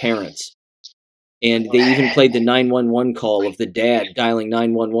from the parents. And they even played the 911 call of the dad dialing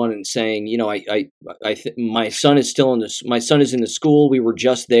 911 and saying, my son is my son is in the school. We were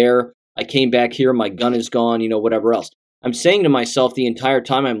just there. I came back here. My gun is gone, whatever else. I'm saying to myself the entire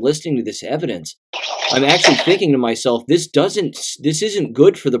time I'm listening to this evidence, I'm actually thinking to myself, this isn't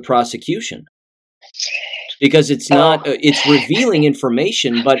good for the prosecution. because it's not, it's revealing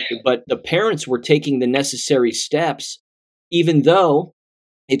information, but the parents were taking the necessary steps, even though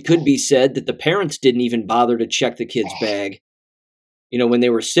it could be said that the parents didn't even bother to check the kid's bag, when they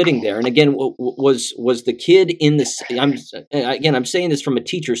were sitting there. And again, was the kid in this, I'm saying this from a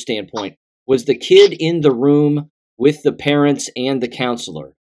teacher standpoint, was the kid in the room with the parents and the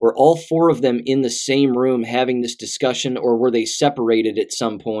counselor? Were all four of them in the same room having this discussion, or were they separated at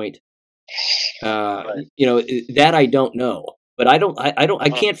some point? Right. That I don't know, but I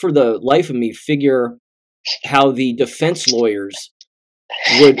can't for the life of me figure how the defense lawyers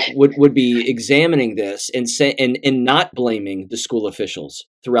would be examining this and say and not blaming the school officials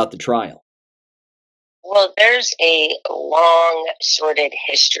throughout the trial. Well, there's a long sordid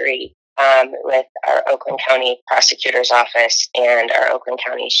history with our Oakland County Prosecutor's Office and our Oakland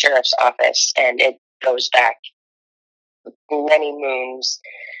County Sheriff's Office, and it goes back many moons.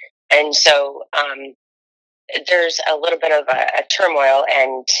 And so there's a little bit of a turmoil,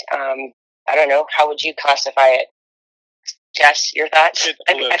 and I don't know, how would you classify it? Jess, your thoughts? It's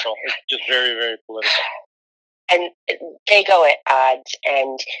political. It's just very, very political. And they go at odds,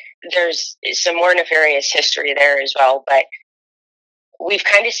 and there's some more nefarious history there as well, but we've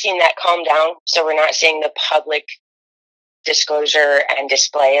kind of seen that calm down, so we're not seeing the public disclosure and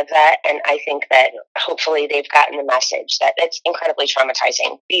display of that. And I think that hopefully they've gotten the message that it's incredibly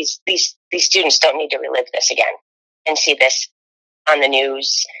traumatizing. These students don't need to relive this again and see this on the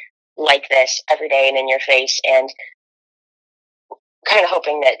news like this every day and in your face, and kind of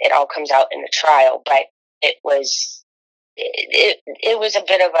hoping that it all comes out in the trial. But it was a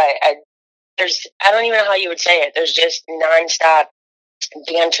bit of I don't even know how you would say it. There's just nonstop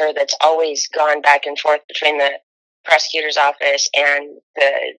banter that's always gone back and forth between the prosecutor's office and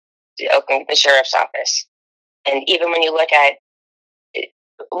the Sheriff's Office. And even when you look at,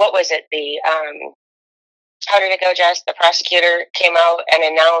 what was it? How did it go, Jess? The prosecutor came out and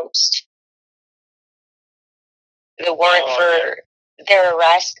announced the warrant for their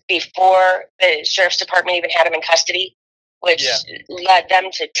arrest before the Sheriff's Department even had him in custody, which led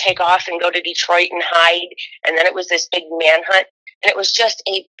them to take off and go to Detroit and hide. And then it was this big manhunt. And it was just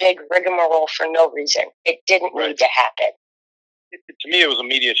a big rigmarole for no reason. It didn't need to happen. To me, it was a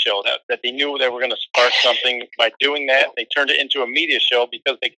media show that they knew they were going to spark something by doing that. They turned it into a media show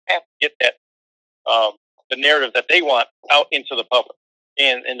because they have to get that the narrative that they want out into the public.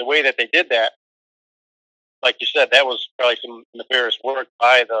 And the way that they did that, like you said, that was probably some nefarious work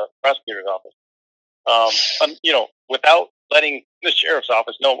by the prosecutor's office. Without letting the sheriff's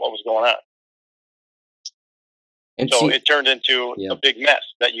office know what was going on. And so it turned into a big mess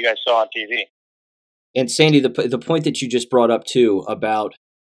that you guys saw on TV. And Sandy, the point that you just brought up too about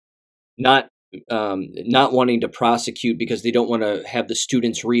not wanting to prosecute because they don't want to have the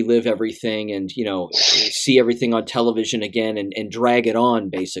students relive everything and see everything on television again and drag it on,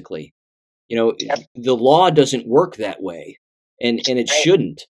 basically. The law doesn't work that way, and it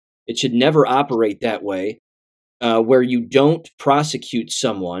shouldn't. It should never operate that way. Where you don't prosecute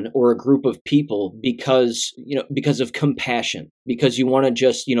someone or a group of people because of compassion, because you want to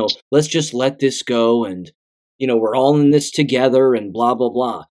just, let's just let this go and, we're all in this together and blah, blah,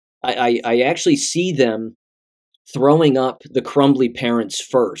 blah. I actually see them throwing up the Crumbly parents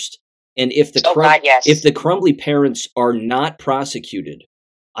first. And if the Crumbly parents are not prosecuted,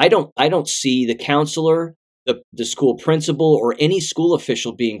 I don't see the counselor, the school principal, or any school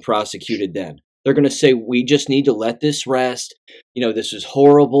official being prosecuted then. They're going to say, we just need to let this rest. This is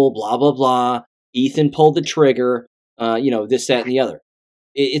horrible, blah, blah, blah. Ethan pulled the trigger, this, that, and the other.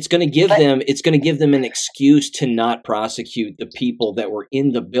 It's going to give them an excuse to not prosecute the people that were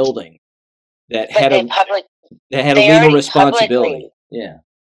in the building that had a legal responsibility. Yeah.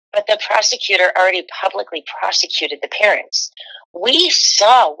 But the prosecutor already publicly prosecuted the parents. We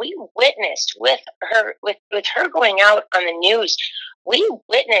witnessed with her going out on the news. We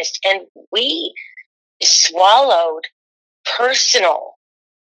witnessed and we swallowed personal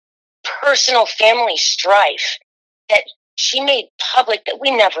family strife that she made public that we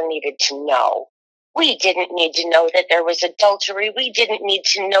never needed to know. We didn't need to know that there was adultery. We didn't need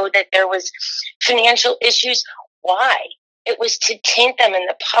to know that there was financial issues. Why? It was to taint them in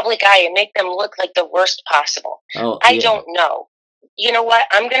the public eye and make them look like the worst possible. I don't know. You know what?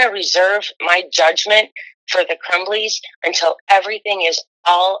 I'm going to reserve my judgment for the Crumblies until everything is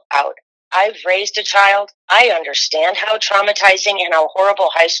all out. I've raised a child. I understand how traumatizing and how horrible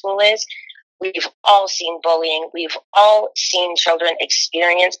high school is. We've all seen bullying. We've all seen children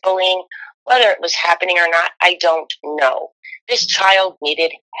experience bullying. Whether it was happening or not, I don't know. This child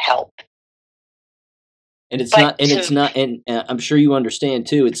needed help. And I'm sure you understand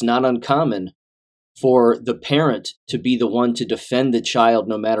too, it's not uncommon for the parent to be the one to defend the child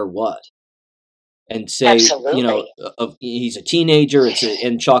no matter what. And say, Absolutely. He's a teenager,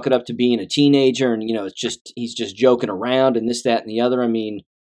 and chalk it up to being a teenager, and he's just joking around and this, that, and the other. I mean,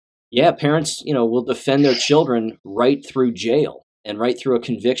 yeah, parents, will defend their children right through jail and right through a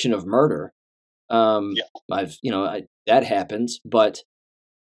conviction of murder. That happens, but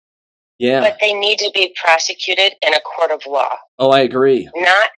yeah. But they need to be prosecuted in a court of law. Oh, I agree.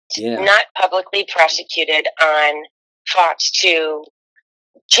 Not publicly prosecuted on Fox 2,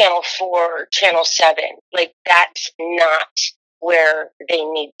 Channel 4, Channel 7. Like, that's not where they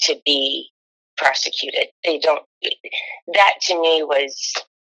need to be prosecuted. They don't. That to me was.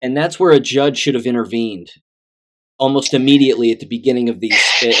 And that's where a judge should have intervened almost immediately at the beginning of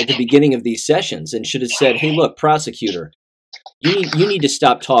these sessions, and should have said, "Hey, look, prosecutor, you need to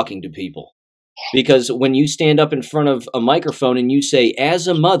stop talking to people, because when you stand up in front of a microphone and you say, as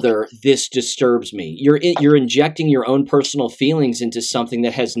a mother, this disturbs me, you're injecting your own personal feelings into something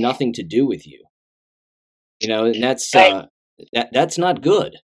that has nothing to do with you. And that's not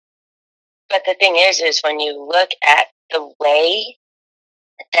good." But the thing is when you look at the way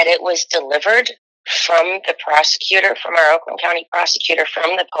that it was delivered from the prosecutor, from our Oakland County prosecutor,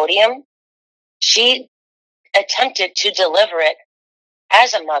 from the podium, she attempted to deliver it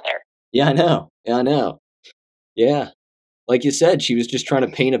as a mother. Yeah, I know. Yeah. Like you said, she was just trying to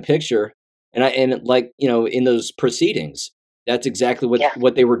paint a picture. And in those proceedings, that's exactly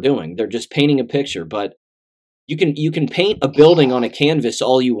what they were doing. They're just painting a picture. But you can paint a building on a canvas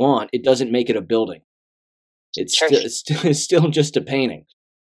all you want. It doesn't make it a building. It's still just a painting.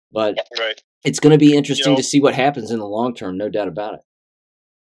 But it's going to be interesting to see what happens in the long term, no doubt about it.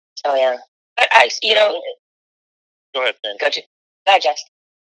 Oh, yeah. But Go ahead, Sam. Go ahead, Jess.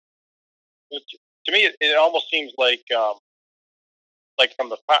 To me, it almost seems like from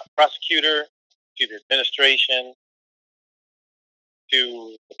the prosecutor to the administration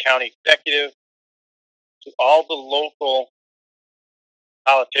to the county executive to all the local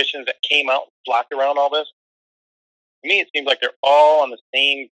politicians that came out and flocked around all this. To me, it seems like they're all on the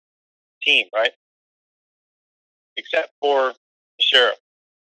same team, right? Except for the sheriff.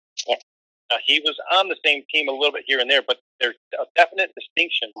 Yeah. Now, he was on the same team a little bit here and there, but there's a definite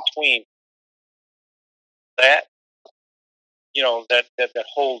distinction between that, that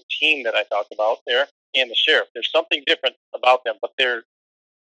whole team that I talked about there and the sheriff. There's something different about them, but they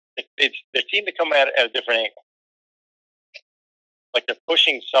seem to come at it at a different angle. Like they're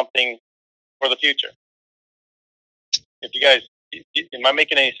pushing something for the future. If you guys, am I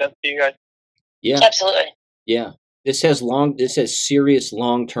making any sense to you guys? Yeah, absolutely. Yeah, this has serious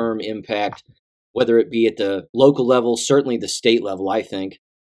long-term impact, whether it be at the local level, certainly the state level. I think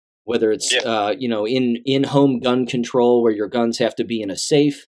whether it's in-home gun control, where your guns have to be in a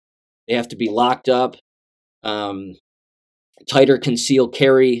safe, they have to be locked up, tighter concealed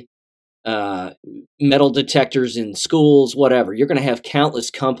carry, metal detectors in schools, whatever. You're going to have countless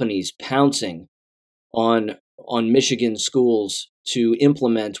companies pouncing on Michigan schools to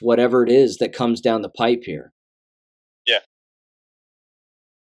implement whatever it is that comes down the pipe here. Yeah.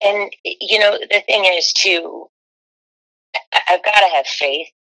 And, the thing is, too, I've got to have faith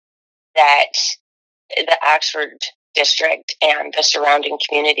that the Oxford district and the surrounding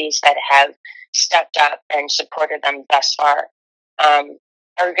communities that have stepped up and supported them thus far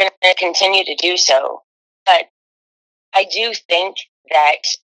are going to continue to do so. But I do think that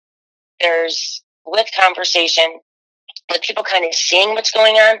there's, with conversation, with people kind of seeing what's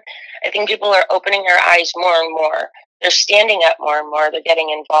going on, I think people are opening their eyes more and more. They're standing up more and more. They're getting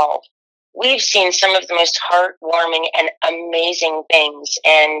involved. We've seen some of the most heartwarming and amazing things.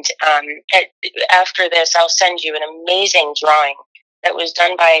 And after this, I'll send you an amazing drawing that was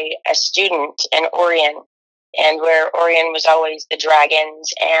done by a student in Orion, and where Orion was always the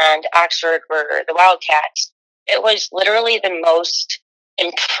Dragons and Oxford were the Wildcats. It was literally the most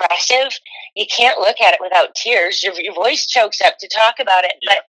impressive. You can't look at it without tears. Your voice chokes up to talk about it.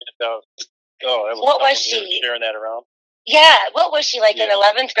 Yeah, but it does. Oh, what was she sharing that around? Yeah, what was she, like in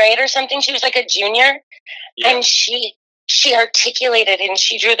 11th grade or something? She was like a junior, and she articulated and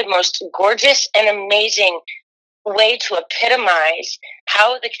she drew the most gorgeous and amazing way to epitomize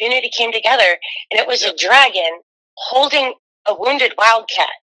how the community came together, and it was a dragon holding a wounded wildcat.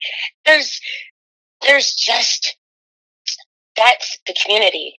 There's just, that's the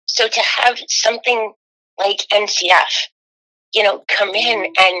community. So to have something like NCF, come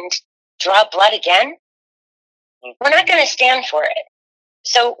in and draw blood again, we're not going to stand for it.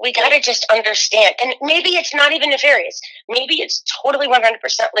 So we got to just understand. And maybe it's not even nefarious. Maybe it's totally 100%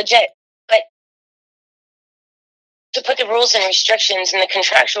 legit. But to put the rules and restrictions and the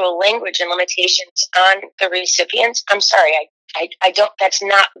contractual language and limitations on the recipients. I'm sorry, I don't. That's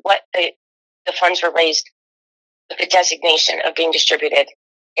not what the funds were raised with the designation of being distributed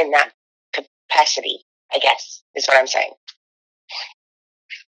in that capacity, I guess, is what I'm saying.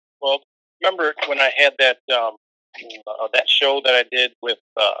 Well, remember when I had that that show that I did with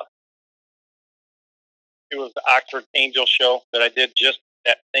it was the Oxford Angel show that I did just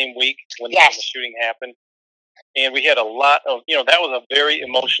that same week when the shooting happened, and we had a lot of that was a very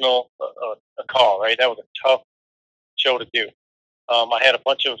emotional a call, right? That was a tough show to do. I had a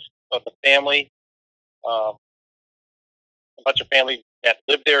bunch of the family, a bunch of family that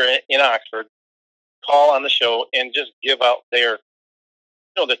lived there in Oxford call on the show and just give out their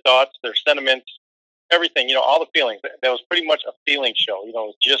their thoughts, their sentiments, everything, all the feelings. That was pretty much a feeling show. It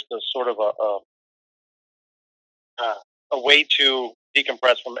was just a sort of a way to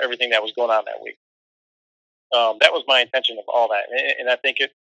decompress from everything that was going on that week. That was my intention of all that, and I think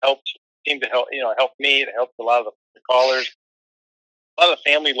it seemed to help. It helped me. It helped a lot of the callers, a lot of the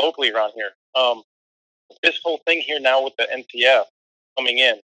family locally around here. This whole thing here now with the NCF coming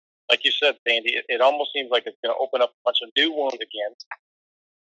in, like you said, Sandy, it almost seems like it's going to open up a bunch of new wounds again.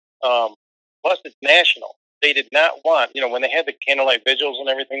 Plus, it's national. They did not want, when they had the candlelight vigils and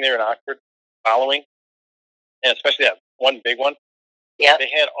everything there in Oxford following, and especially that one big one. Yeah. They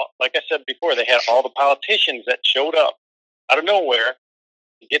had, like I said before, they had all the politicians that showed up out of nowhere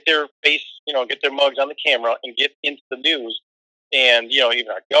to get their face, get their mugs on the camera and get into the news. And,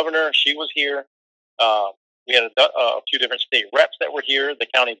 even our governor, she was here. We had a few different state reps that were here, the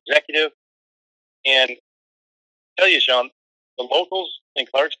county executive. And I tell you, Sean, the locals in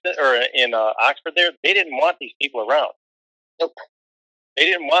Clarkston or in Oxford there, they didn't want these people around. Nope. They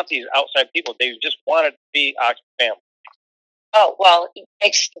didn't want these outside people. They just wanted to be Oxford family. Oh, well,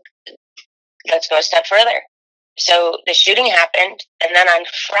 let's go a step further. So the shooting happened, and then on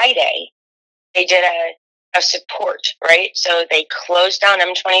Friday, they did a support, right? So they closed down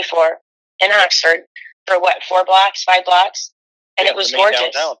M24 in Oxford for 4 blocks, 5 blocks? And it was gorgeous.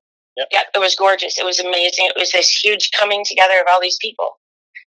 Downtown. Yep, it was gorgeous. It was amazing. It was this huge coming together of all these people.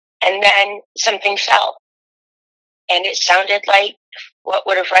 And then something fell. And it sounded like what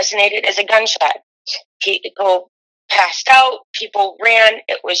would have resonated as a gunshot. People passed out. People ran.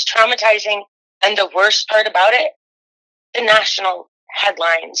 It was traumatizing. And the worst part about it, the national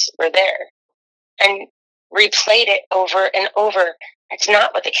headlines were there and replayed it over and over. It's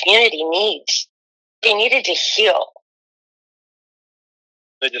not what the community needs. They needed to heal.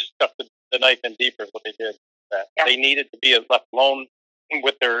 They just stuck the knife in deeper is what they did. They needed to be left alone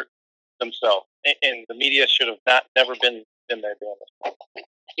with themselves. And the media should have never been there doing this.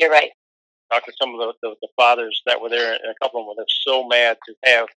 You're right. Talked to some of the fathers that were there, and a couple of them were so mad to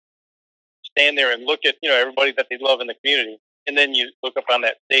stand there and look at everybody that they love in the community, and then you look up on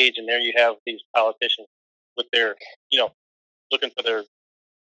that stage, and there you have these politicians with their looking for their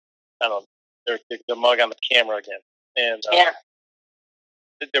their mug on the camera again, and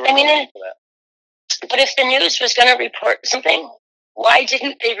they were for that. But if the news was going to report something, why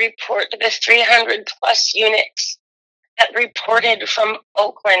didn't they report the 300 plus units that reported from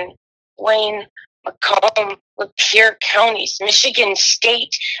Oakland, Wayne, Macomb, Lapeer counties, Michigan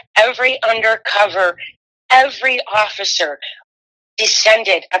State? Every undercover, every officer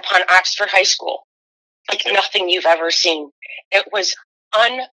descended upon Oxford High School like nothing you've ever seen. It was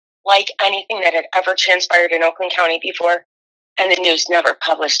unlike anything that had ever transpired in Oakland County before, and the news never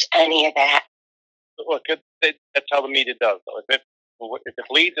published any of that. Look, that's how the media does. If it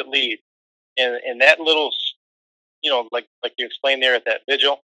leads, it leads. And that little, like you explained there at that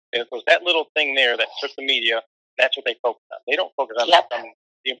vigil, it was that little thing there that took the media. That's what they focus on. They don't focus on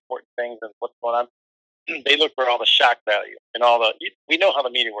the important things and what's going on. They look for all the shock value and all the. We know how the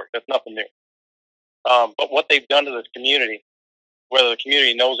media works. That's nothing new. But what they've done to this community, whether the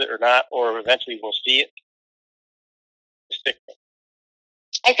community knows it or not, or eventually will see it, is sickening.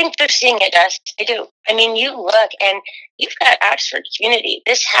 I think they're seeing it, Dust. They do. I mean, you look, and you've got Oxford community.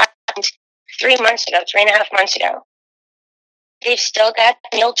 This happened 3 months ago, 3.5 months ago. They've still got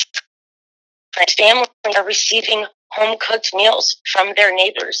meal trains. Families are receiving home-cooked meals from their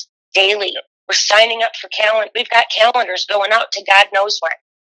neighbors daily. Yep. We're signing up for calendar. We've got calendars going out to God knows when.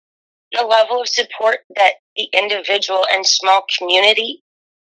 Yep. The level of support that the individual and small community,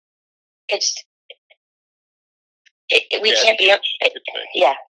 we can't be.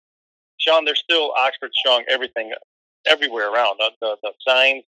 Yeah. Sean, there's still Oxford showing everything, everywhere around. The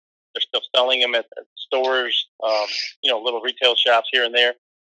signs, they're still selling them at stores, little retail shops here and there.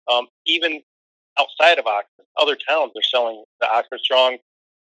 Even outside of Oxford, other towns are selling the Oxford Strong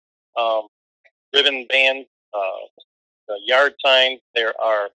ribbon band the yard signs. There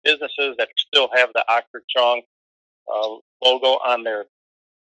are businesses that still have the Oxford Strong logo on their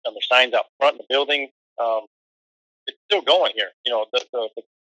signs out front in the building. It's still going here. The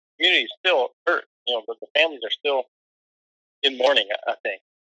community is still hurt. The families are still in mourning, I think.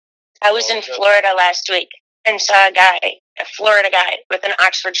 I was in Florida last week and saw a Florida guy with an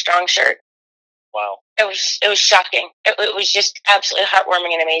Oxford Strong shirt. Wow. It was shocking. It was just absolutely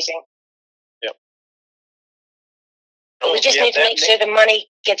heartwarming and amazing. Yep. But we just need to make sure the money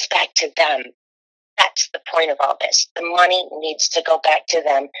gets back to them. That's the point of all this. The money needs to go back to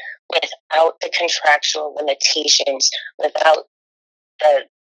them without the contractual limitations, without the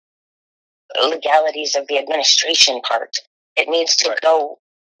legalities of the administration part. It needs to go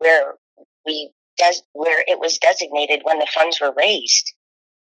where it was designated when the funds were raised.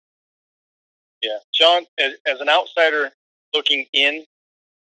 Yeah, Sean, as an outsider looking in,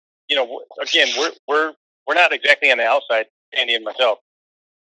 again, we're not exactly on the outside, Sandy and myself.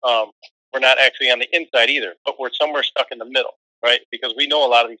 We're not actually on the inside either, but we're somewhere stuck in the middle, right? Because we know a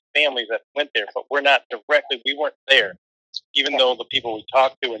lot of these families that went there, but we weren't there, even though the people we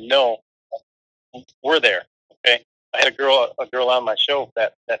talk to and know were there. Okay, I had a girl on my show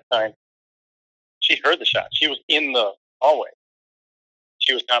that time. She heard the shot. She was in the hallway.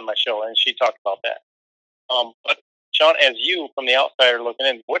 She was on my show, and she talked about that. But Sean, as you from the outsider looking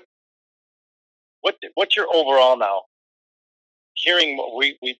in, what's your overall now? Hearing what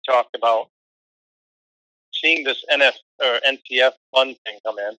we talked about, seeing this NCF fund thing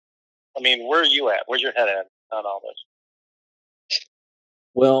come in. I mean, where are you at? Where's your head at on all this?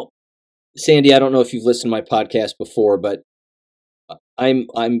 Well, Sandy, I don't know if you've listened to my podcast before, but I'm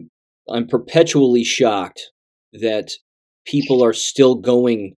perpetually shocked that people are still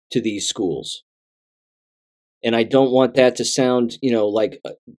going to these schools. And I don't want that to sound, like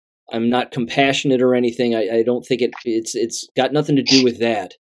I'm not compassionate or anything. I don't think it's got nothing to do with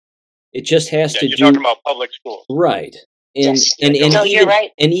that. It just has to do. You're talking about public schools, right? And yes. and no, even, you're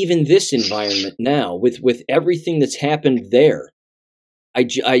right. And even this environment now, with everything that's happened there, I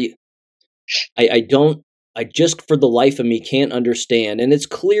just for the life of me can't understand. And it's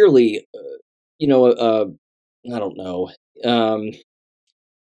clearly, I don't know.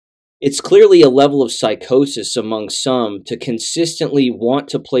 It's clearly a level of psychosis among some to consistently want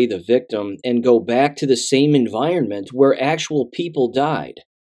to play the victim and go back to the same environment where actual people died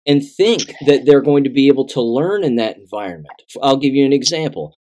and think that they're going to be able to learn in that environment. I'll give you an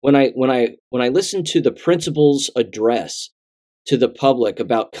example. When I listened to the principal's address to the public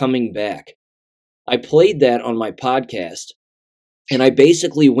about coming back, I played that on my podcast, and I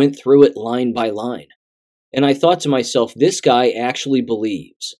basically went through it line by line. And I thought to myself, this guy actually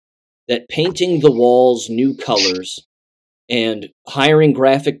believes that painting the walls new colors and hiring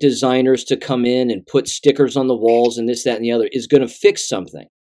graphic designers to come in and put stickers on the walls and this, that, and the other is going to fix something.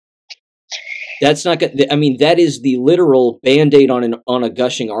 That's not going. That is the literal Band-Aid on a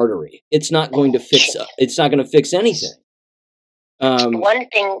gushing artery. It's not going to fix. It's not going to fix anything. One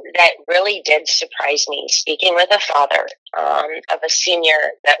thing that really did surprise me, speaking with a father of a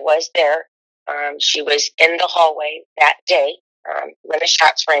senior that was there, she was in the hallway that day when the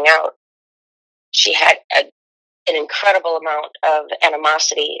shots rang out. She had an incredible amount of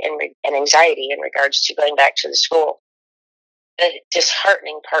animosity and anxiety in regards to going back to the school. The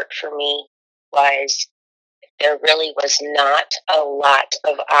disheartening part for me was there really was not a lot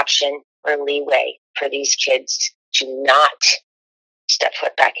of option or leeway for these kids to not step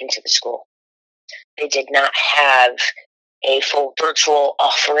foot back into the school. They did not have a full virtual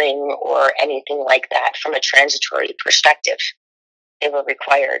offering or anything like that from a transitory perspective. They were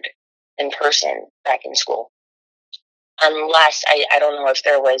required in person back in school. Unless, I don't know if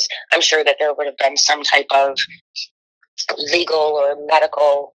there was, I'm sure that there would have been some type of legal or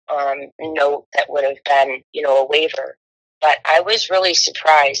medical note that would have been, a waiver. But I was really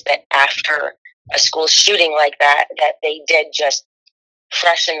surprised that after a school shooting like that they did just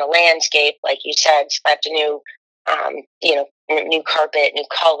freshen the landscape, like you said, slapped a new, new carpet, new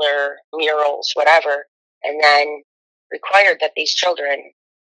color, murals, whatever, and then required that these children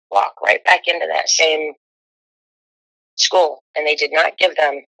walk right back into that same school, and they did not give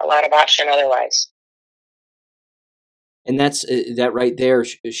them a lot of option otherwise. And that right there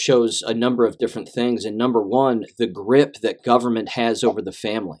shows a number of different things. And number one, the grip that government has over the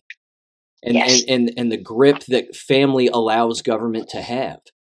family. And, yes. and the grip that family allows government to have.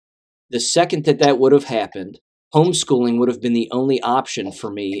 The second that would have happened, homeschooling would have been the only option for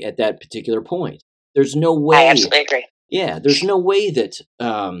me at that particular point. There's no way. I absolutely agree. Yeah, there's no way that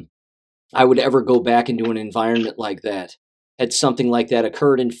I would ever go back into an environment like that had something like that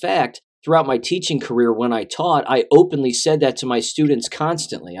occurred. In fact, throughout my teaching career, when I taught, I openly said that to my students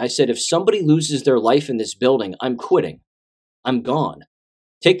constantly. I said, if somebody loses their life in this building, I'm quitting. I'm gone.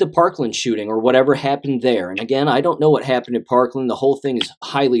 Take the Parkland shooting or whatever happened there. And again, I don't know what happened at Parkland. The whole thing is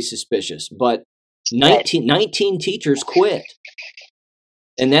highly suspicious. But 19 teachers quit.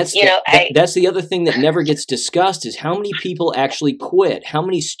 And that's that's the other thing that never gets discussed is how many people actually quit. How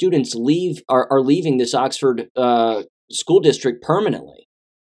many students are leaving this Oxford school district permanently.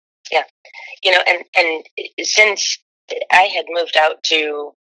 Yeah. And since I had moved out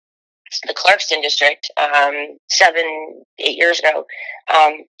to the Clarkston district 7-8 years ago,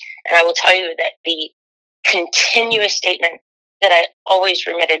 and I will tell you that the continuous statement that I always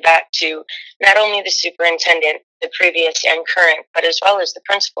remitted back to not only the superintendent, the previous and current, but as well as the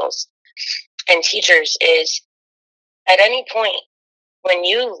principals and teachers is, at any point when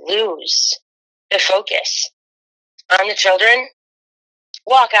you lose the focus on the children,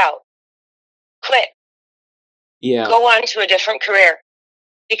 walk out, quit, go on to a different career,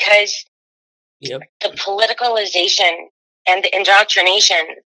 because the politicalization and the indoctrination,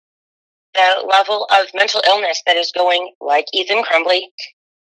 the level of mental illness that is going, like Ethan Crumbley,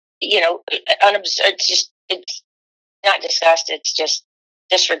 it's not discussed, it's just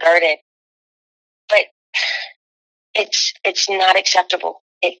disregarded. But it's not acceptable.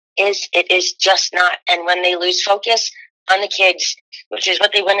 It is just not. And when they lose focus on the kids, which is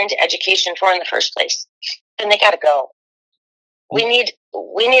what they went into education for in the first place, then they gotta go. We need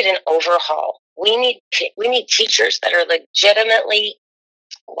an overhaul. We need teachers that are legitimately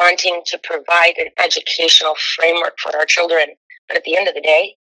wanting to provide an educational framework for our children. But at the end of the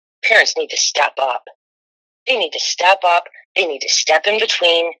day, parents need to step up. They need to step up. They need to step in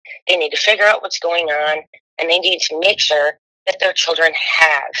between. They need to figure out what's going on. And they need to make sure that their children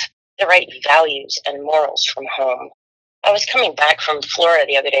have the right values and morals from home. I was coming back from Florida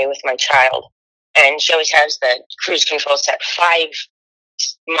the other day with my child, and she always has the cruise control set 5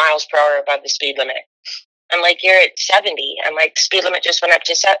 miles per hour above the speed limit. I'm like, you're at 70. I'm like, speed limit just went up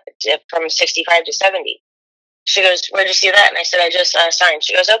from 65 to 70. She goes, where'd you see that? And I said, I just saw a sign.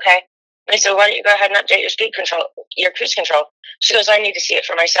 She goes, okay. And I said, why don't you go ahead and update your cruise control? She goes, I need to see it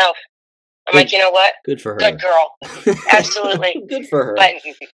for myself. I'm like, you know what? Good for her. Good girl. Absolutely. Good for her. But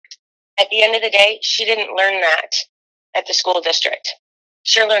at the end of the day, she didn't learn that at the school district.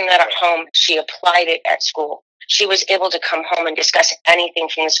 She learned that at home. She applied it at school. She was able to come home and discuss anything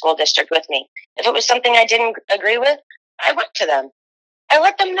from the school district with me. If it was something I didn't agree with, I went to them. I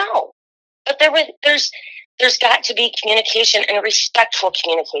let them know. But there's got to be communication and respectful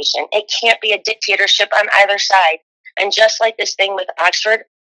communication. It can't be a dictatorship on either side. And just like this thing with Oxford,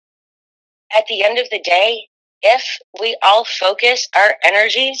 at the end of the day, if we all focus our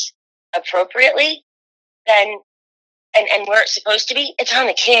energies appropriately, then and where it's supposed to be, it's on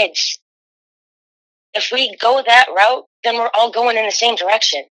the kids. If we go that route, then we're all going in the same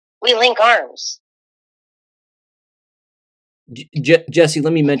direction. We link arms. Jesse,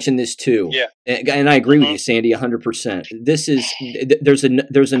 let me mention this too. Yeah. And I agree with you, Sandy, 100%. This is there's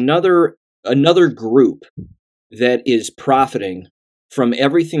another group that is profiting from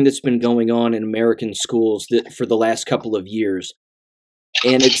everything that's been going on in American schools for the last couple of years.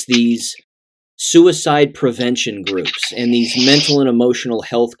 And it's these suicide prevention groups and these mental and emotional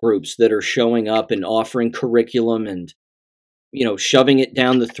health groups that are showing up and offering curriculum and, shoving it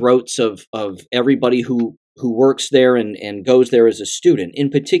down the throats of everybody who works there and goes there as a student. In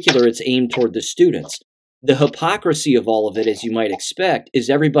particular, it's aimed toward the students. The hypocrisy of all of it, as you might expect, is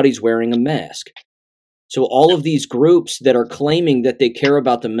everybody's wearing a mask. So all of these groups that are claiming that they care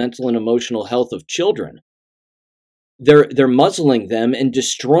about the mental and emotional health of children, they're muzzling them and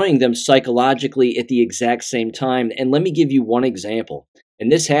destroying them psychologically at the exact same time. And let me give you one example.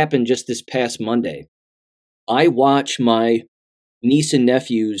 And this happened just this past Monday. I watch my niece and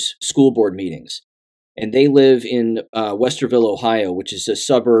nephew's school board meetings, and they live in Westerville, Ohio, which is a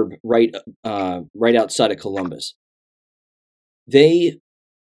suburb right outside of Columbus. A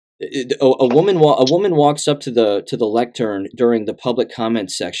woman walks up to the lectern during the public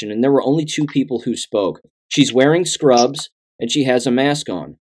comments section, and there were only 2 people who spoke. She's wearing scrubs and she has a mask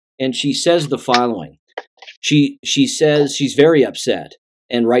on, and she says the following. She says she's very upset,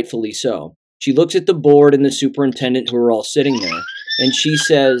 and rightfully so. She looks at the board and the superintendent who are all sitting there, and she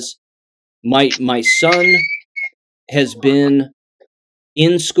says, "My son has been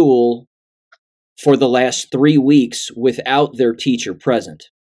in school for the last 3 weeks without their teacher present.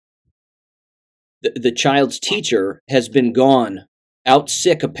 The child's teacher has been gone, out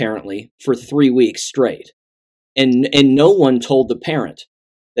sick apparently, for 3 weeks straight. And no one told the parent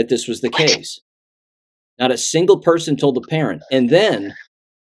that this was the case. Not a single person told the parent. And then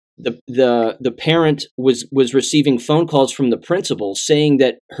the parent was receiving phone calls from the principal saying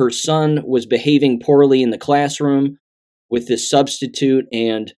that her son was behaving poorly in the classroom with this substitute,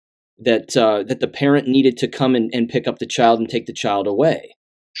 and that the parent needed to come and pick up the child and take the child away.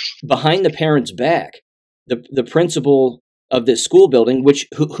 Behind the parent's back, the principal of this school building,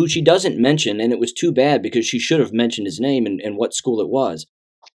 who she doesn't mention, and it was too bad because she should have mentioned his name and what school it was.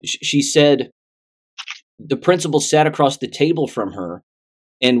 She said the principal sat across the table from her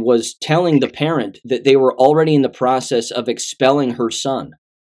and was telling the parent that they were already in the process of expelling her son.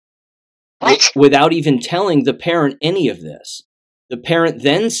 What? Without even telling the parent any of this. The parent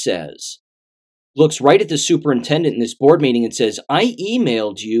then looks right at the superintendent in this board meeting and says, I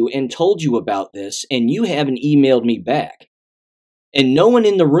emailed you and told you about this, and you haven't emailed me back. And no one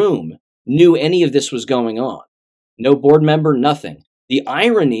in the room knew any of this was going on. No board member, nothing. The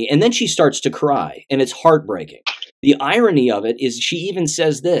irony, and then she starts to cry, and it's heartbreaking. The irony of it is she even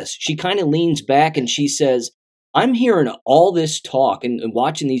says this. She kind of leans back and she says, I'm hearing all this talk and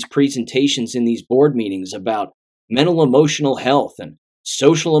watching these presentations in these board meetings about mental emotional health and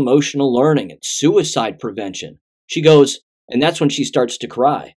social emotional learning and suicide prevention. She goes, and that's when she starts to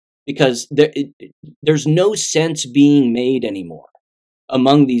cry, because there's no sense being made anymore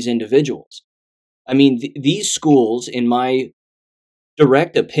among these individuals. I mean, these schools, in my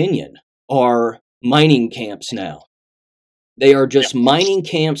direct opinion, are mining camps now. They are just mining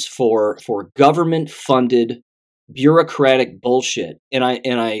camps for government-funded bureaucratic bullshit, and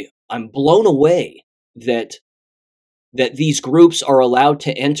I'm blown away that these groups are allowed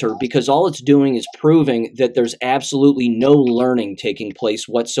to enter, because all it's doing is proving that there's absolutely no learning taking place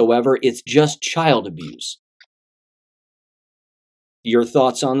whatsoever. It's just child abuse. Your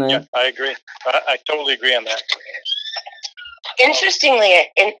thoughts on that? Yeah, I agree. I totally agree on that. Interesting.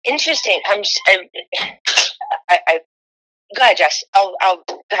 I go ahead, Jess. I'll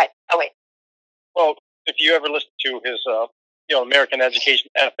go ahead. Oh, wait. Well, if you ever listen to his, American Education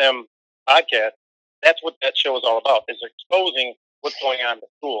FM podcast, that's what that show is all about, is exposing what's going on in the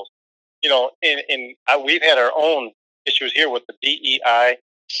schools. We've had our own issues here with the DEI,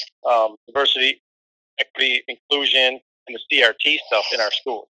 diversity, equity, inclusion, and the CRT stuff in our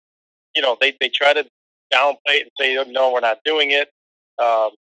schools. They try to downplay it and say, no, we're not doing it,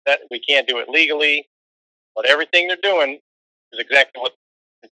 that we can't do it legally, but everything they're doing is exactly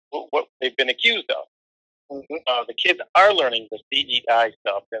what they've been accused of. Mm-hmm. The kids are learning this DEI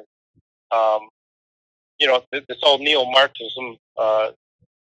stuff, and this whole neo-Marxism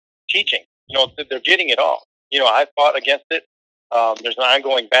teaching. They're getting it all. I fought against it. There's an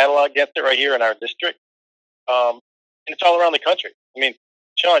ongoing battle against it right here in our district, and it's all around the country. I mean,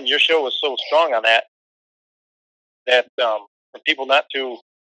 Sean, your show was so strong on that for people not to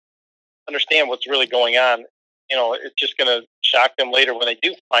understand what's really going on, it's just going to shock them later when they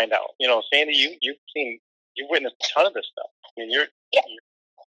do find out. Sandy, you've witnessed a ton of this stuff. I mean,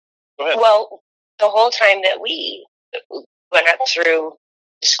 go ahead. Well, the whole time that we went up through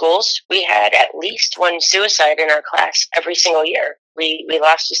the schools, we had at least one suicide in our class every single year. We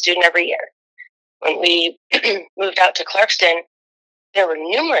lost a student every year. When we moved out to Clarkston, there were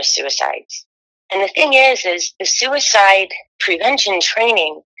numerous suicides. And the thing is the suicide prevention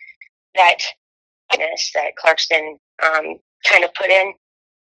training that Clarkston kind of put in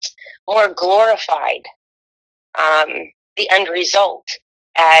more glorified the end result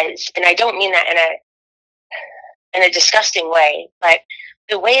as, and I don't mean that in a disgusting way, but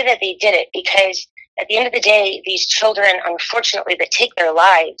the way that they did it, because at the end of the day, these children, unfortunately, that take their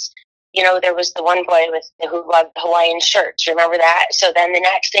lives. There was the one boy who loved Hawaiian shirts. Remember that? So then the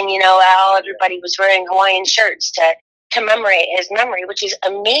next thing you know, everybody was wearing Hawaiian shirts to commemorate his memory, which is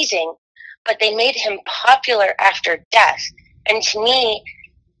amazing. But they made him popular after death. And to me,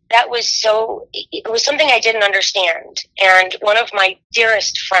 it was something I didn't understand. And one of my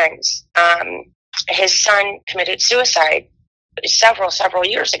dearest friends, his son committed suicide several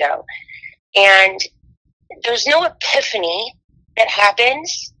years ago. And there's no epiphany that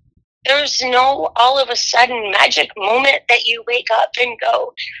happens. There's no all of a sudden magic moment that you wake up and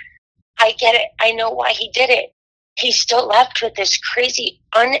go, I get it. I know why he did it. He's still left with this crazy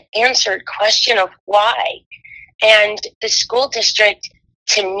unanswered question of why. And the school district,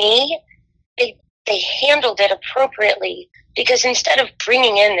 to me, they handled it appropriately, because instead of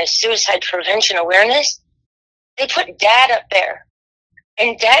bringing in this suicide prevention awareness, they put Dad up there.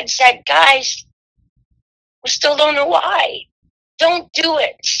 And Dad said, guys, we still don't know why. Don't do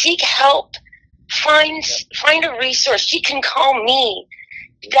it. Seek help. Find a resource. You can call me.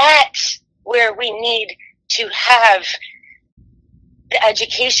 That's where we need to have the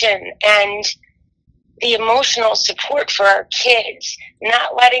education and the emotional support for our kids,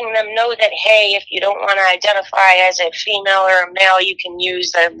 not letting them know that, hey, if you don't want to identify as a female or a male, you can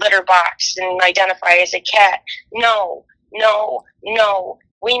use the litter box and identify as a cat. No.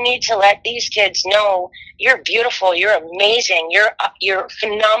 We need to let these kids know you're beautiful, you're amazing, you're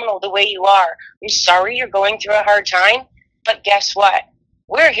phenomenal the way you are. I'm sorry you're going through a hard time, but guess what?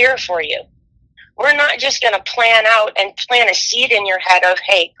 We're here for you. We're not just going to plan out and plant a seed in your head of,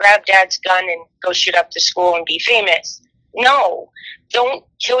 hey, grab dad's gun and go shoot up the school and be famous. No, don't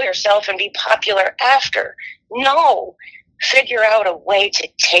kill yourself and be popular after. No, figure out a way to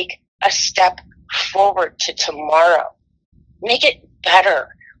take a step forward to tomorrow. Make it better.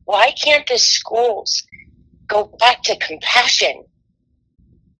 Why can't the schools go back to compassion?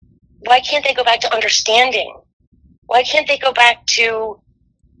 Why can't they go back to understanding? Why can't they go back to,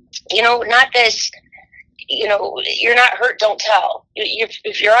 not this, you're not hurt, don't tell.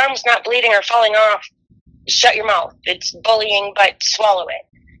 If your arm's not bleeding or falling off, shut your mouth. It's bullying, but swallow it.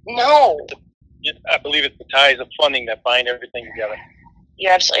 No. I believe it's the ties of funding that bind everything together.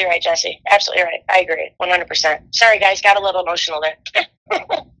 You're absolutely right, Jesse. Absolutely right. I agree, 100%. Sorry, guys, got a little emotional there.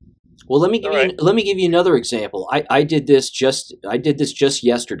 Well, let me give you another example. I did this just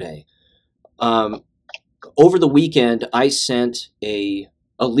yesterday. Over the weekend, I sent a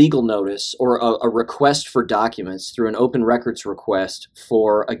legal notice or a request for documents through an open records request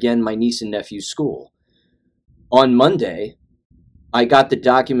for, again, my niece and nephew's school. On Monday, I got the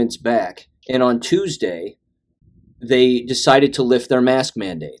documents back, and on Tuesday, they decided to lift their mask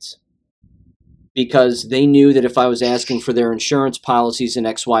mandates because they knew that if I was asking for their insurance policies and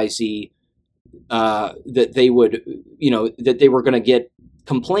XYZ, that they would, that they were going to get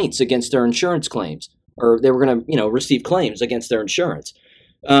complaints against their insurance claims, or they were going to, receive claims against their insurance.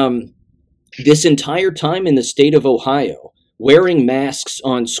 This entire time in the state of Ohio, wearing masks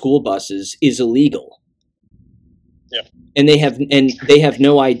on school buses is illegal. Yeah. And they have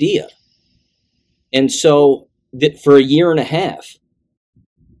no idea. And so that for a year and a half,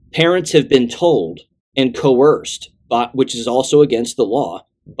 parents have been told and coerced, which is also against the law,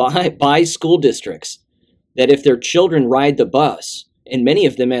 by school districts, that if their children ride the bus, and many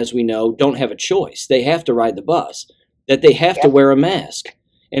of them, as we know, don't have a choice, they have to ride the bus, that they have to wear a mask.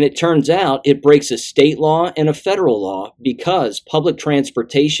 And it turns out it breaks a state law and a federal law because public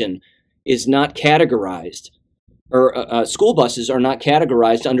transportation is not categorized, or school buses are not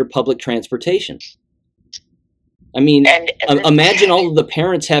categorized under public transportation. I mean, imagine all of the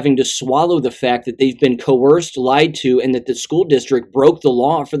parents having to swallow the fact that they've been coerced, lied to, and that the school district broke the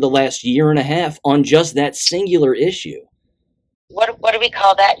law for the last year and a half on just that singular issue. What do we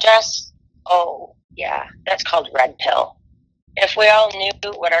call that, Jess? Oh, yeah, that's called red pill. If we all knew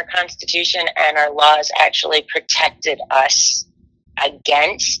what our Constitution and our laws actually protected us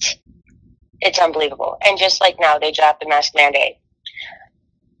against, it's unbelievable. And just like now, they dropped the mask mandate.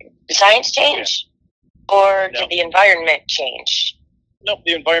 Did science change? Or did the environment change? No,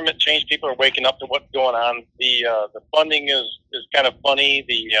 the environment changed. People are waking up to what's going on. The funding is kind of funny.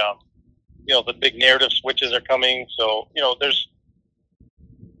 The big narrative switches are coming. So there's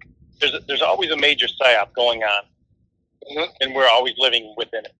always a major psyop going on, and we're always living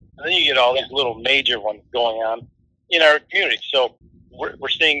within it. And then you get all these little major ones going on in our community. So we're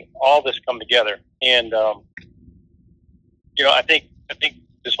seeing all this come together, and I think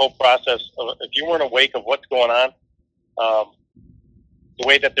this whole process of, if you weren't awake of what's going on, the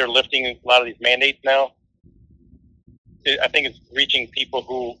way that they're lifting a lot of these mandates now, I think it's reaching people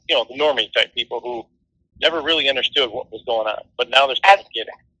who, the normie type people who never really understood what was going on, but now they're starting to get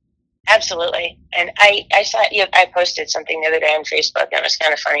it. Absolutely. And I saw I posted something the other day on Facebook, and it was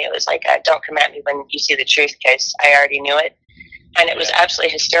kind of funny. It was like, don't come at me when you see the truth, because I already knew it. And it was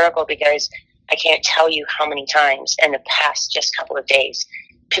absolutely hysterical, because I can't tell you how many times in the past just couple of days,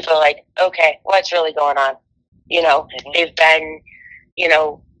 people are like, okay, what's really going on? They've been,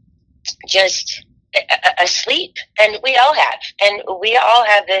 just asleep, and we all have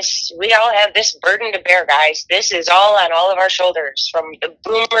this burden to bear, guys. This is all on all of our shoulders, from the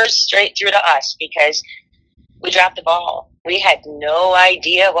boomers straight through to us, because we dropped the ball. We had no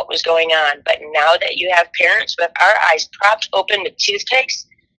idea what was going on, but now that you have parents with our eyes propped open with toothpicks,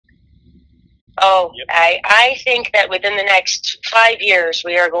 I think that within the next 5 years,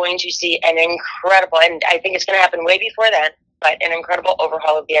 we are going to see an incredible, and I think it's going to happen way before then, but an incredible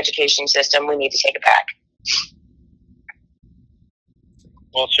overhaul of the education system. We need to take it back.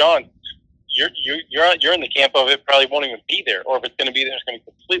 Well, Sean, you're in the camp of it probably won't even be there, or if it's going to be there, it's going to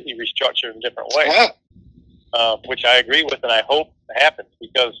be completely restructured in a different way, which I agree with, and I hope happens,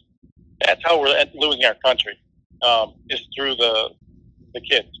 because that's how we're losing our country, is through the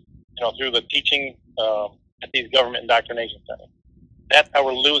kids. Through the teaching at these government indoctrination centers. That's how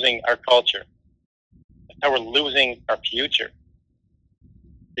we're losing our culture. That's how we're losing our future,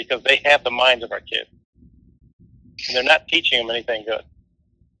 because they have the minds of our kids, and they're not teaching them anything good.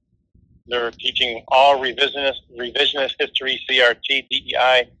 They're teaching all revisionist history, CRT,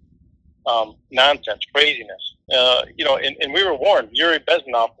 DEI, nonsense, craziness. And we were warned. Yuri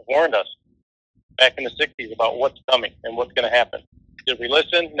Bezmenov warned us back in the 60s about what's coming and what's going to happen. Did we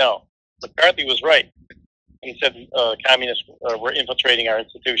listen? No. McCarthy was right. He said communists were infiltrating our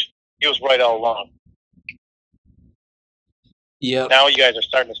institutions. He was right all along. Yeah. Now you guys are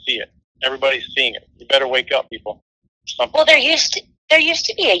starting to see it. Everybody's seeing it. You better wake up, people. Well, there used to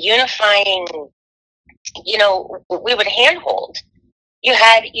be a unifying, we would handhold. You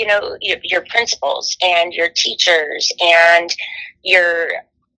had, your principals and your teachers and your,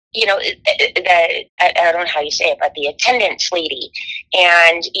 I don't know how you say it, but the attendance lady.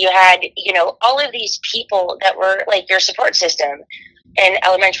 And you had, all of these people that were like your support system in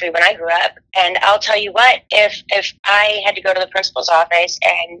elementary when I grew up. And I'll tell you what, if I had to go to the principal's office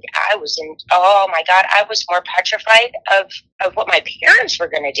and I was oh my God, I was more petrified of what my parents were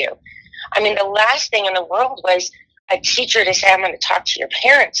going to do. I mean, the last thing in the world was a teacher to say, I'm going to talk to your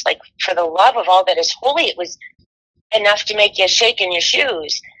parents. Like, for the love of all that is holy, it was enough to make you shake in your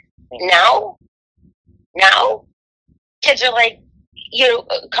shoes. Now kids are like,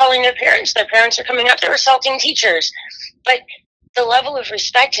 calling their parents. Their parents are coming up, they're assaulting teachers. But the level of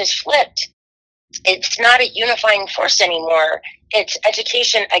respect has flipped. It's not a unifying force anymore. It's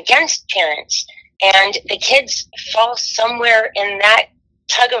education against parents. And the kids fall somewhere in that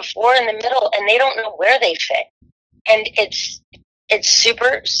tug of war in the middle, and they don't know where they fit. And it's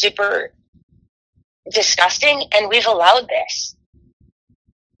super, super disgusting, and we've allowed this.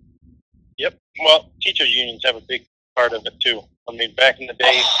 Yep. Well, teachers' unions have a big part of it, too. I mean, back in the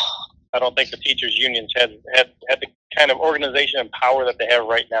day, I don't think the teachers' unions had the kind of organization and power that they have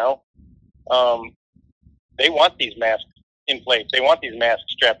right now. They want these masks in place. They want these masks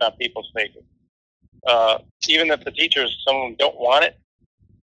strapped on people's faces. Even if the teachers, some of them don't want it,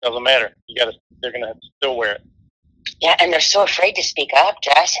 doesn't matter. They're going to still wear it. Yeah, and they're so afraid to speak up,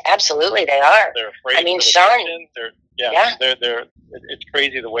 Jess. Absolutely, they are. They're afraid. I mean, Sean. It's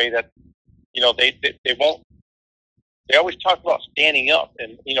crazy the way that they won't. They always talk about standing up,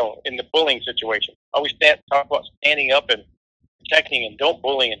 and in the bullying situation, always talk about standing up and protecting and don't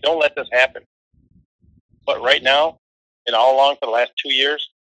bully and don't let this happen. But right now, and all along for the last 2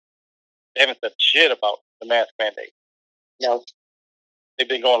 years, they haven't said shit about the mask mandate. No. They've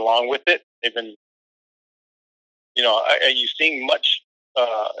been going along with it. They've been, are you seeing much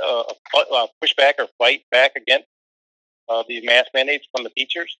pushback or fight back against these mask mandates from the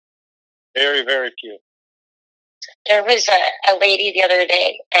teachers? Very, very few. There was a lady the other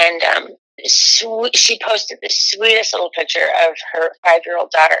day, and she posted the sweetest little picture of her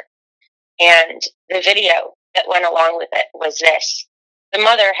 5-year-old daughter. And the video that went along with it was this. The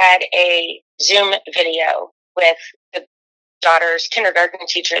mother had a Zoom video with the daughter's kindergarten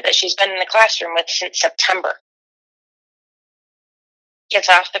teacher that she's been in the classroom with since September. Gets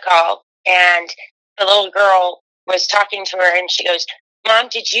off the call, and the little girl was talking to her, and she goes, Mom,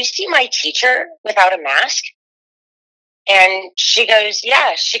 did you see my teacher without a mask? And she goes,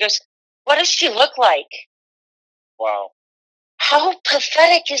 yeah. She goes, what does she look like? Wow. How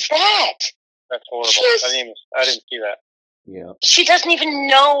pathetic is that? That's horrible. I didn't see that. Yeah. She doesn't even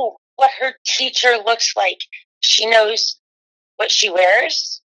know what her teacher looks like. She knows what she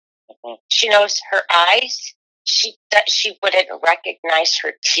wears. Mm-hmm. She knows her eyes. She wouldn't recognize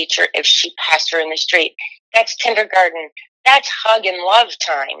her teacher if she passed her in the street. That's kindergarten. That's hug and love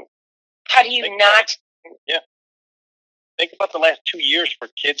time. How do you not? Yeah. Think about the last 2 years for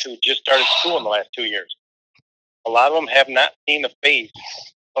kids who just started school in the last 2 years. A lot of them have not seen the face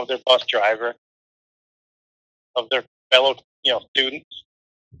of their bus driver, of their fellow, students.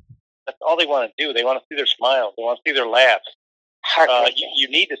 That's all they want to do. They want to see their smiles. They want to see their laughs. You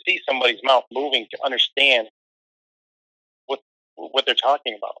need to see somebody's mouth moving to understand what they're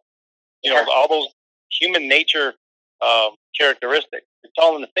talking about. All those human nature characteristics. It's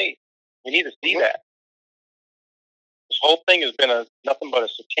all in the face. We need to see that. This whole thing has been nothing but a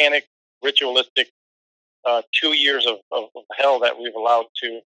satanic, ritualistic 2 years of hell that we've allowed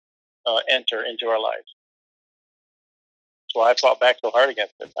to enter into our lives. So I fought back so hard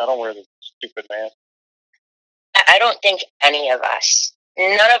against it. I don't wear this stupid mask. I don't think any of us,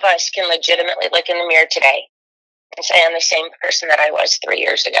 none of us can legitimately look in the mirror today and say I'm the same person that I was 3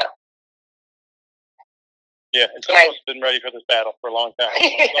 years ago. Yeah, and some of us have been ready for this battle for a long time.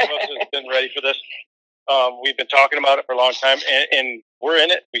 Some of us have been ready for this. We've been talking about it for a long time, and we're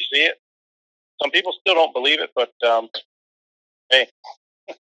in it. We see it. some people still don't believe it, but hey,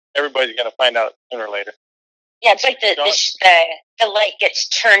 everybody's going to find out sooner or later. Yeah, it's like the light gets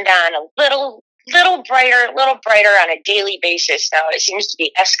turned on a little brighter on a daily basis now. It seems to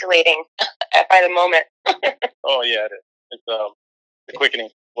be escalating by the moment. Oh yeah, it is. It's the quickening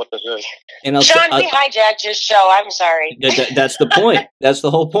what this is. And Sean, we hijacked your show. I'm sorry. That's the point. That's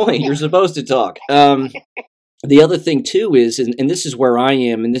the whole point. You're supposed to talk. The other thing too is, and this is where I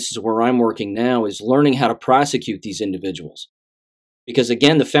am, and this is where I'm working now, is learning how to prosecute these individuals. Because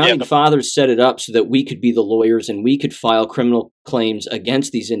again, the founding fathers set it up so that we could be the lawyers and we could file criminal claims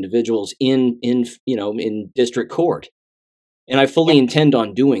against these individuals in district court. And I fully intend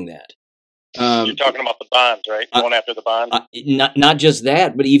on doing that. You're talking about the bonds, right? Going after the bonds? Not just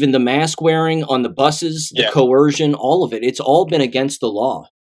that, but even the mask wearing on the buses, the coercion, all of it. It's all been against the law.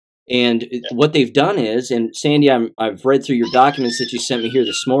 And what they've done is, and Sandy, I've read through your documents that you sent me here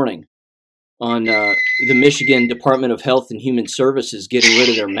this morning on the Michigan Department of Health and Human Services getting rid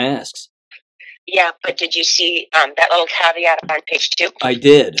of their masks. Yeah, but did you see that little caveat on page 2? I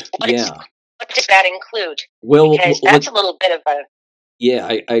did, What does that include? Well, because that's a little bit of a... Yeah,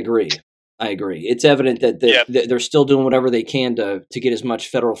 I agree. It's evident that they're still doing whatever they can to get as much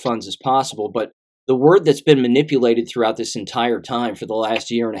federal funds as possible, but the word that's been manipulated throughout this entire time for the last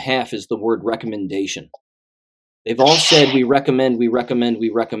year and a half is the word recommendation. They've all said, we recommend,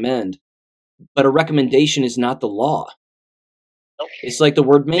 but a recommendation is not the law. Nope. It's like the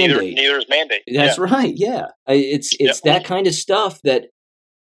word mandate. Neither is mandate. That's right. Yeah, it's that kind of stuff that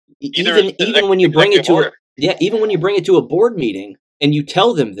even when you bring it to even when you bring it to a board meeting and you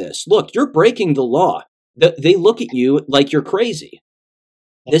tell them this, look, you're breaking the law. They look at you like you're crazy.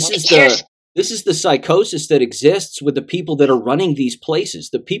 This is the psychosis that exists with the people that are running these places.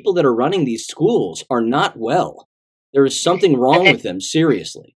 The people that are running these schools are not well. There is something wrong with them,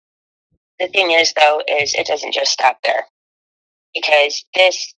 seriously. The thing is, though, is it doesn't just stop there, because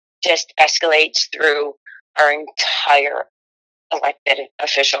this just escalates through our entire elected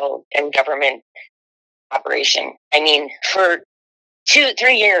official and government operation. I mean, for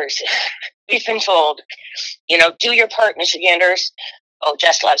 2-3 years, we've been told, do your part, Michiganders. Oh,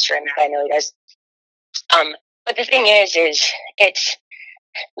 Jess loves hearing that. I know he does. But the thing is it's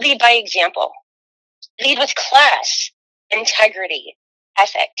lead by example. Lead with class, integrity,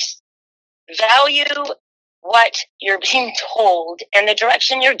 ethics. Value what you're being told and the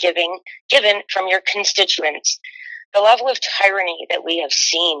direction you're given from your constituents. The level of tyranny that we have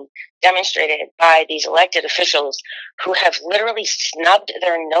seen demonstrated by these elected officials who have literally snubbed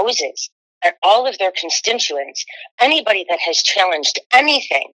their noses at all of their constituents, anybody that has challenged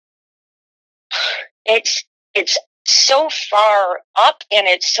anything, it's so far up and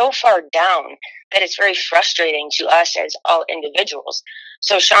it's so far down that it's very frustrating to us as all individuals.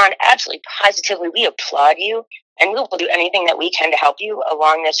 So, Sean, absolutely, positively, we applaud you, and we will do anything that we can to help you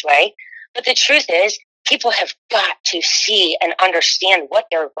along this way. But the truth is, people have got to see and understand what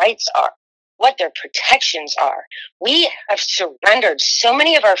their rights are, what their protections are. We have surrendered so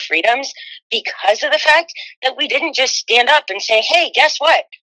many of our freedoms because of the fact that we didn't just stand up and say, hey, guess what?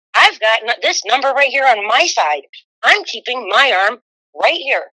 I've got this number right here on my side. I'm keeping my arm right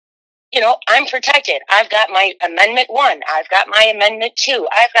here. I'm protected. I've got my Amendment 1. I've got my Amendment 2.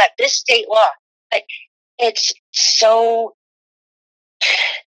 I've got this state law. But it's so...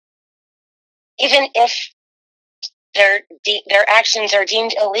 Even if their actions are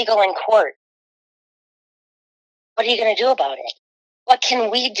deemed illegal in court, what are you going to do about it? What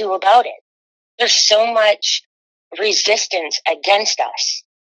can we do about it? There's so much resistance against us.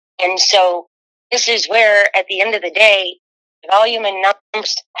 And so this is where, at the end of the day, volume and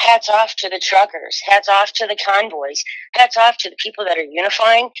numbers, hats off to the truckers, hats off to the convoys, hats off to the people that are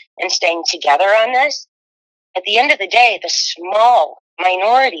unifying and staying together on this. At the end of the day, the small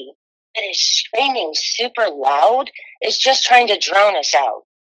minority that is screaming super loud is just trying to drown us out.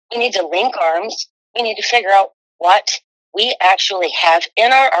 We need to link arms. We need to figure out what we actually have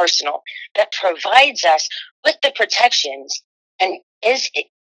in our arsenal that provides us with the protections and is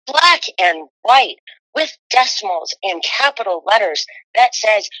black and white with decimals and capital letters that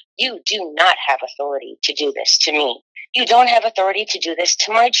says you do not have authority to do this to me. You don't have authority to do this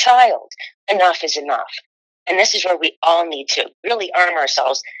to my child. Enough is enough. And this is where we all need to really arm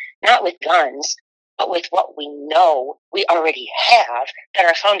ourselves, not with guns, but with what we know we already have that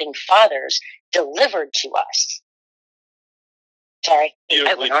our founding fathers delivered to us. Sorry.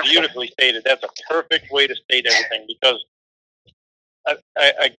 Beautifully stated. That's a perfect way to state everything, because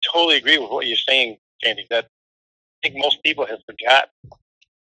I totally agree with what you're saying, Sandy, that I think most people have forgotten.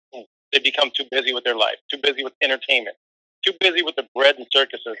 They become too busy with their life, too busy with entertainment, too busy with the bread and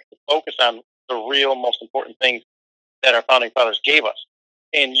circuses to focus on the real most important things that our founding fathers gave us.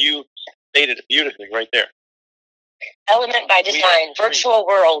 And you stated it beautifully right there. Element by design, virtual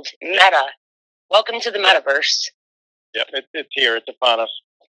world, meta. Welcome to the metaverse. Yeah, it's here. It's upon us.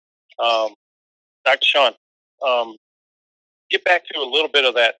 Dr. Sean, get back to a little bit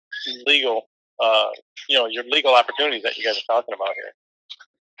of that legal, your legal opportunities that you guys are talking about here.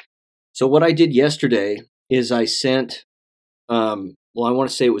 So what I did yesterday is I sent, I want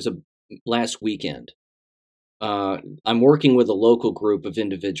to say it was last weekend. I'm working with a local group of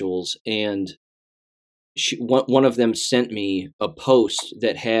individuals, and one of them sent me a post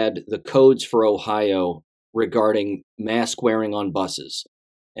that had the codes for Ohio regarding mask wearing on buses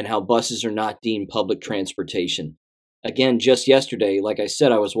and how buses are not deemed public transportation. Again, just yesterday, like I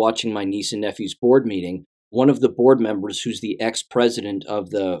said, I was watching my niece and nephew's board meeting. One of the board members, who's the ex-president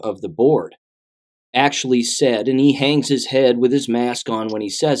of the board, actually said, and he hangs his head with his mask on when he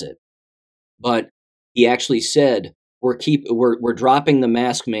says it, but he actually said, we're dropping the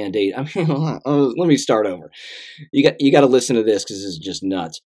mask mandate. I mean, let me start over. You got to listen to this because this is just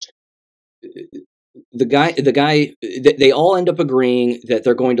nuts. The guy, they all end up agreeing that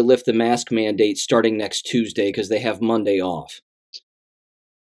they're going to lift the mask mandate starting next Tuesday because they have Monday off.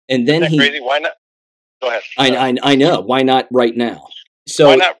 And then Isn't that crazy? Why not? Go ahead. I know. Why not right now? So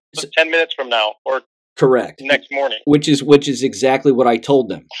why not 10 minutes from now or correct next morning? Which is exactly what I told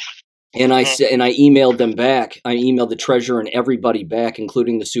them. And I said, and I emailed them back. I emailed the treasurer and everybody back,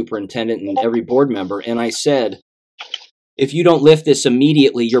 including the superintendent and every board member. And I said, if you don't lift this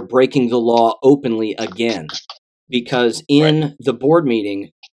immediately, you're breaking the law openly again. Because in the board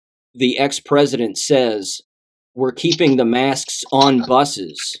meeting, the ex-president says, we're keeping the masks on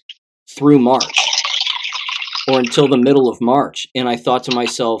buses through March or until the middle of March. And I thought to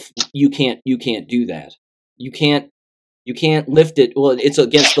myself, you can't do that. You can't lift it. Well, it's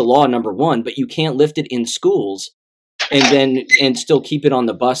against the law, number one, but you can't lift it in schools and still keep it on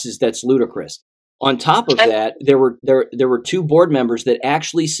the buses. That's ludicrous. On top of that, there were two board members that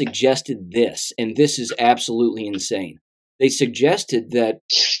actually suggested this, and this is absolutely insane. They suggested that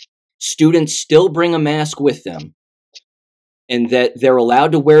students still bring a mask with them and that they're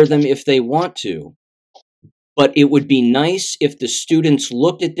allowed to wear them if they want to. But it would be nice if the students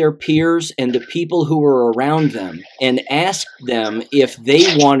looked at their peers and the people who were around them and asked them if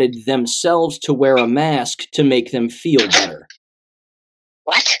they wanted themselves to wear a mask to make them feel better.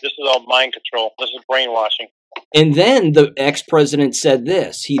 What? This is all mind control. This is brainwashing. And then the ex-president said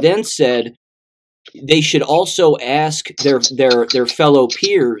this. He then said they should also ask their fellow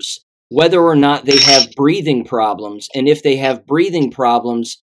peers whether or not they have breathing problems. And if they have breathing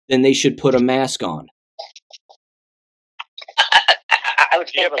problems, then they should put a mask on. I would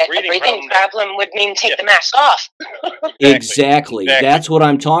think that a breathing problem would mean take the mask off. Exactly. That's what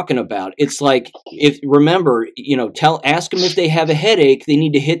I'm talking about. It's like, ask them if they have a headache, they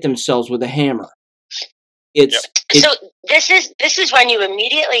need to hit themselves with a hammer. So this is when you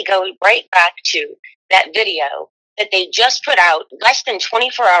immediately go right back to that video that they just put out less than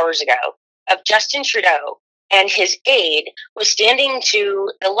 24 hours ago of Justin Trudeau, and his aide was standing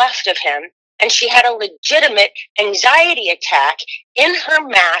to the left of him, and she had a legitimate anxiety attack in her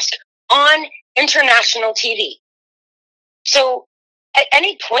mask on international TV. So at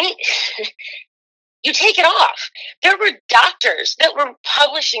any point, you take it off. There were doctors that were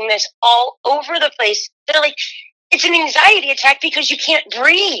publishing this all over the place. They're like, it's an anxiety attack because you can't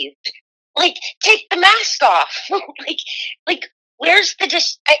breathe. Like, take the mask off. like, where's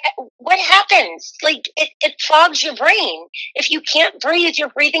what happens? Like, it fogs your brain. If you can't breathe, you're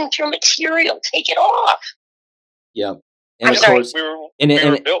breathing through material. Take it off. Yeah. And of course, we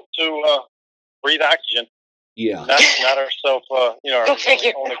were built to breathe oxygen. Yeah. Not ourselves, our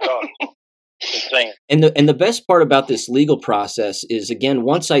own God. Insane. And the best part about this legal process is, again,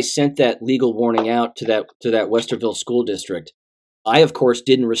 once I sent that legal warning out to that Westerville school district, I, of course,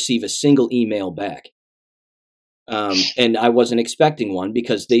 didn't receive a single email back. And I wasn't expecting one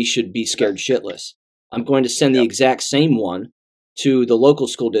because they should be scared shitless. I'm going to send the exact same one to the local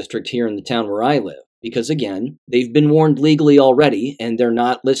school district here in the town where I live because, again, they've been warned legally already and they're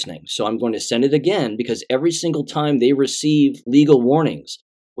not listening. So I'm going to send it again because every single time they receive legal warnings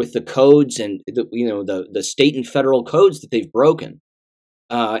with the codes and the state and federal codes that they've broken,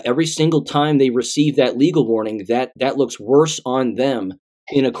 every single time they receive that legal warning, that looks worse on them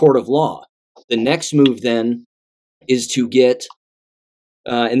in a court of law. The next move then is to get,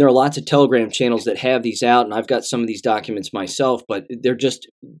 and there are lots of Telegram channels that have these out, and I've got some of these documents myself, but they're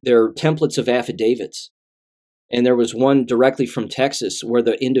templates of affidavits. And there was one directly from Texas where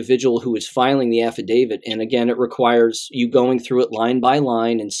the individual who was filing the affidavit, and again, it requires you going through it line by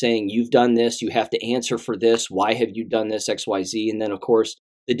line and saying, you've done this, you have to answer for this, why have you done this, XYZ. And then, of course,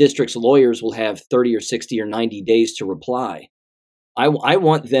 the district's lawyers will have 30 or 60 or 90 days to reply. I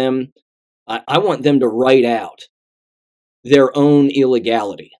want them to write out their own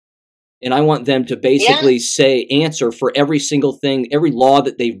illegality. And I want them to basically answer for every single thing, every law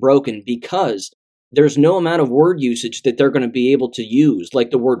that they've broken, because there's no amount of word usage that they're going to be able to use,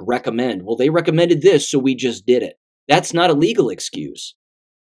 like the word recommend. Well, they recommended this, so we just did it. That's not a legal excuse.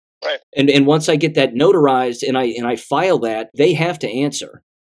 Right. And once I get that notarized and I file that, they have to answer.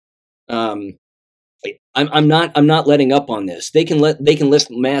 I'm not letting up on this. They can lift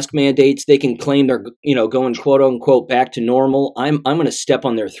mask mandates. They can claim they're going quote unquote back to normal. I'm going to step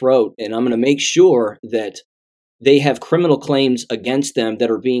on their throat, and I'm going to make sure that they have criminal claims against them that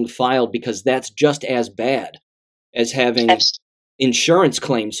are being filed, because that's just as bad as having insurance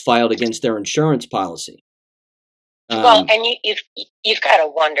claims filed against their insurance policy. Well, and you've got to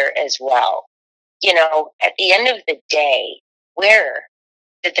wonder as well, at the end of the day, where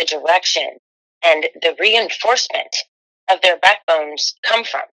did the direction and the reinforcement of their backbones come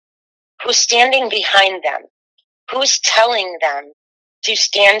from? Who's standing behind them? Who's telling them to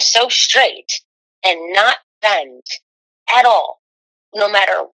stand so straight and not bend at all, no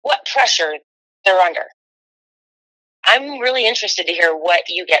matter what pressure they're under? I'm really interested to hear what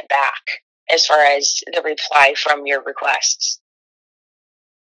you get back as far as the reply from your requests.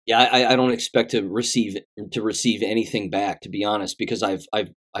 Yeah, I don't expect to receive anything back, to be honest, because I've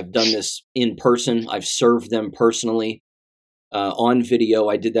done this in person. I've served them personally on video.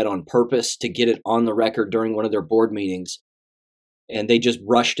 I did that on purpose to get it on the record during one of their board meetings, and they just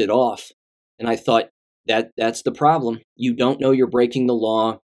brushed it off. And I thought, that's the problem. You don't know you're breaking the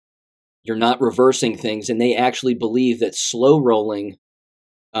law. You're not reversing things, and they actually believe that slow rolling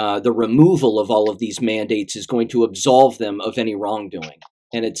the removal of all of these mandates is going to absolve them of any wrongdoing,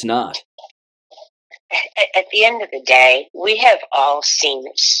 and it's not. At the end of the day, we have all seen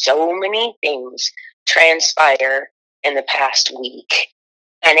so many things transpire in the past week,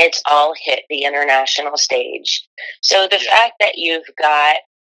 and it's all hit the international stage. So the fact that you've got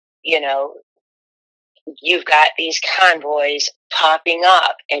these convoys popping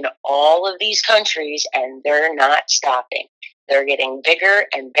up in all of these countries, and they're not stopping. They're getting bigger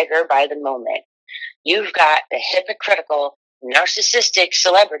and bigger by the moment. You've got the hypocritical, narcissistic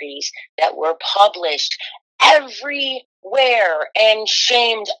celebrities that were published everywhere and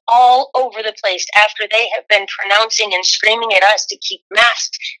shamed all over the place after they have been pronouncing and screaming at us to keep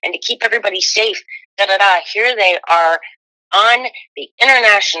masks and to keep everybody safe. Here they are on the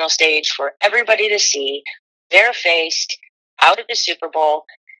international stage for everybody to see, barefaced, out at the Super Bowl.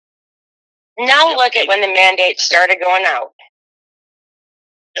 Now look at when the mandates started going out.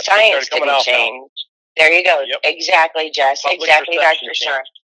 Science didn't change. There you go. Yep. Exactly, Jess. Public exactly, Dr. Sean.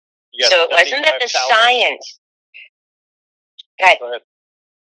 So it wasn't that the science. Go ahead.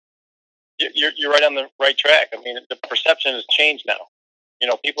 You're right on the right track. I mean, the perception has changed now.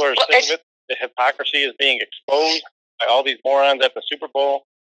 People are sick of it. The hypocrisy is being exposed by all these morons at the Super Bowl,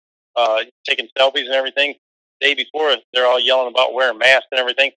 taking selfies and everything. The day before, they're all yelling about wearing masks and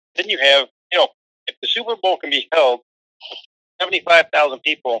everything. Then you have, if the Super Bowl can be held, 75,000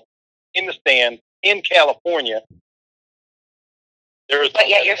 people in the stand in California. But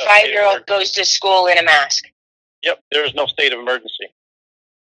yet your 5-year-old goes to school in a mask. Yep, there is no state of emergency.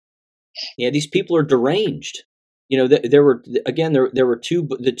 Yeah, these people are deranged. There were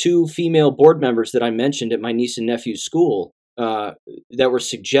the two female board members that I mentioned at my niece and nephew's school that were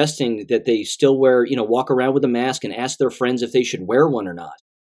suggesting that they still walk around with a mask and ask their friends if they should wear one or not.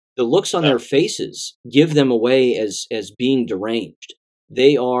 The looks on their faces give them away as being deranged.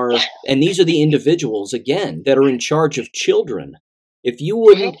 They are, and these are the individuals again that are in charge of children. If you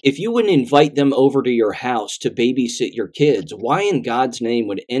wouldn't invite them over to your house to babysit your kids, why in God's name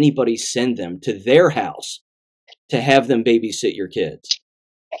would anybody send them to their house to have them babysit your kids?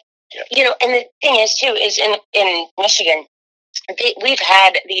 And the thing is too, is in Michigan, we've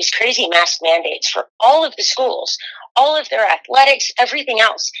had these crazy mask mandates for all of the schools, all of their athletics, everything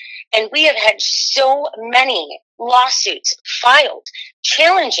else. And we have had so many lawsuits filed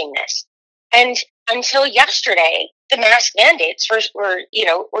challenging this. And until yesterday, the mask mandates were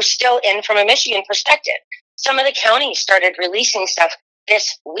still in from a Michigan perspective. Some of the counties started releasing stuff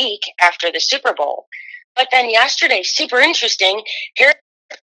this week after the Super Bowl. But then yesterday, super interesting, here,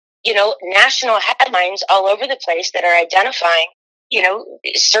 national headlines all over the place that are identifying,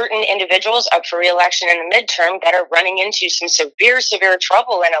 certain individuals up for re-election in the midterm that are running into some severe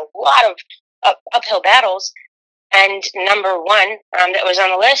trouble and a lot of uphill battles And number one that was on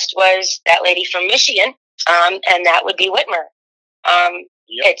the list was that lady from Michigan, and that would be Whitmer.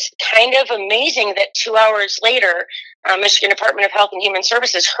 It's kind of amazing that 2 hours later, Michigan Department of Health and Human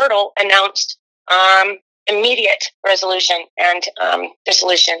Services, HRDL, announced immediate resolution and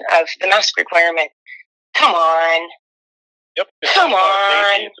dissolution of the mask requirement. Come on. Yep. Come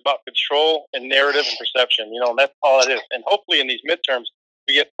on. It's about control and narrative and perception. And that's all it is. And hopefully in these midterms,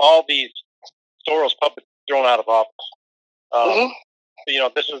 we get all these Soros puppets thrown out of office.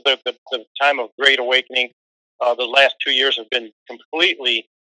 This is the time of great awakening. The last 2 years have been completely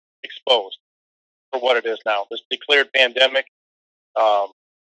exposed for what it is now. This declared pandemic,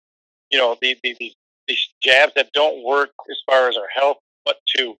 these jabs that don't work as far as our health, but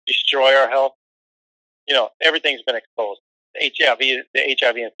to destroy our health. Everything's been exposed. The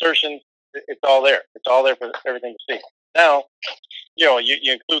HIV insertions, it's all there. It's all there for everything to see. Now, you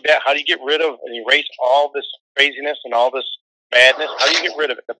include that. How do you get rid of and erase all this craziness and all this madness? How do you get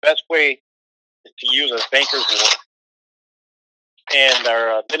rid of it? The best way is to use a banker's war. And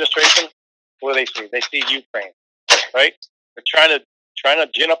our administration, what do they see? They see Ukraine, right? They're trying to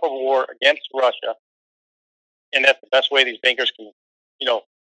gin up a war against Russia, and that's the best way these bankers can,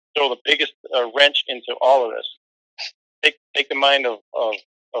 throw the biggest wrench into all of this. Take the mind of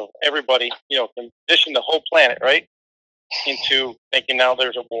everybody, condition the whole planet, right, into thinking now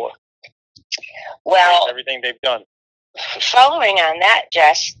there's a war. Well, everything they've done. Following on that,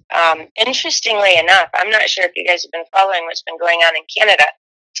 Jess, interestingly enough, I'm not sure if you guys have been following what's been going on in Canada,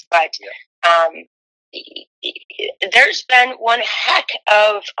 but there's been one heck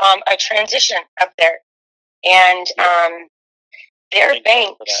of a transition up there. And their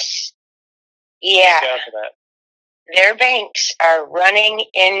banks, their banks are running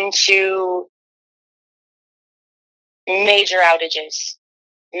into major outages.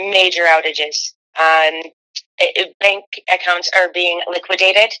 Bank accounts are being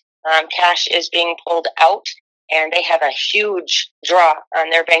liquidated. Cash is being pulled out, and they have a huge draw on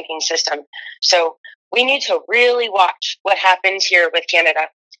their banking system. So we need to really watch what happens here with Canada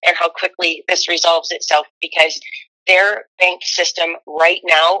and how quickly this resolves itself, because their bank system right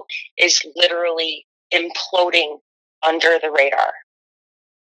now is literally imploding under the radar.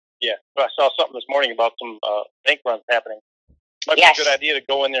 Yeah, I saw something this morning about some bank runs happening. Might be a good idea to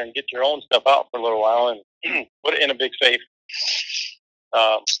go in there and get your own stuff out for a little while and put it in a big safe.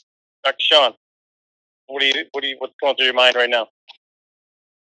 Dr. Sean, what's going through your mind right now?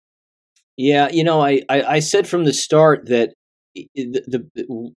 Yeah, I said from the start that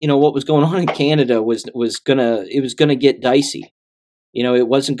what was going on in Canada was gonna get dicey. It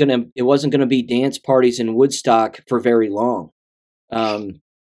wasn't gonna be dance parties in Woodstock for very long.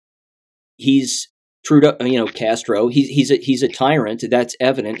 He's Trudeau, Castro. He's a tyrant. That's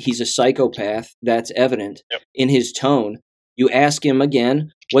evident. He's a psychopath. That's evident in his tone. You ask him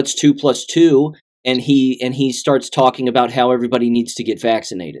again, what's 2 + 2, and he starts talking about how everybody needs to get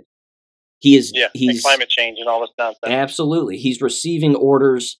vaccinated. He's climate change and all this nonsense. Absolutely, he's receiving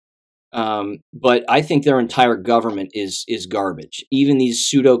orders, but I think their entire government is garbage. Even these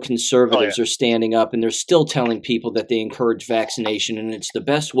pseudo conservatives are standing up, and they're still telling people that they encourage vaccination, and it's the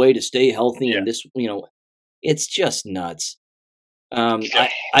best way to stay healthy. And this, it's just nuts.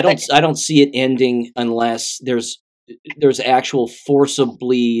 I don't see it ending unless there's actual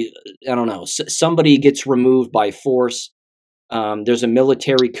forcibly. I don't know. Somebody gets removed by force. There's a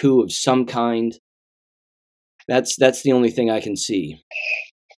military coup of some kind. That's the only thing I can see.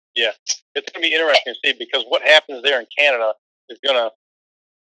 Yeah, it's going to be interesting to see, because what happens there in Canada is going to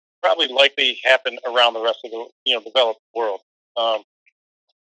probably likely happen around the rest of the developed world.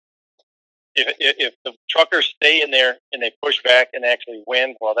 If the truckers stay in there and they push back and actually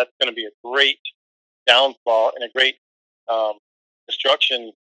win, well, that's going to be a great downfall and a great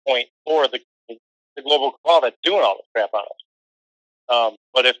destruction point for the global cabal that's doing all this crap on us.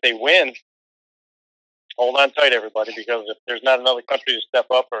 But if they win, hold on tight, everybody, because if there's not another country to step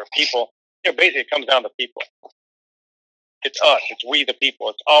up, or people, basically it comes down to people. It's us. It's we the people.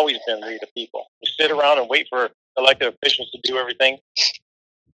 It's always been we the people. We sit around and wait for elected officials to do everything.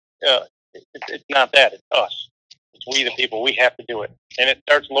 It's not that. It's us. It's we the people. We have to do it. And it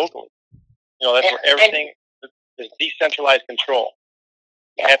starts locally. That's where everything is decentralized control.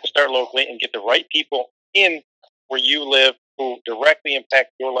 You have to start locally and get the right people in where you live who directly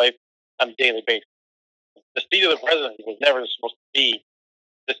impact your life on a daily basis. The seat of the presidency was never supposed to be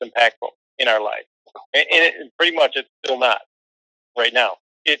this impactful in our life. And pretty much it's still not right now.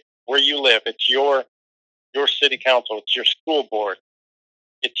 It's where you live. It's your city council. It's your school board.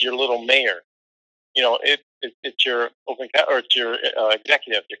 It's your little mayor. It's your it's your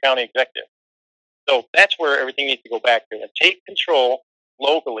executive, your county executive. So that's where everything needs to go back to, and take control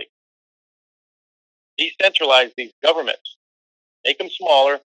locally. Decentralize these governments, make them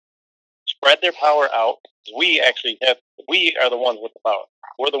smaller, spread their power out. We are the ones with the power.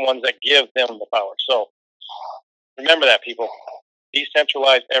 We're the ones that give them the power. So remember that, people.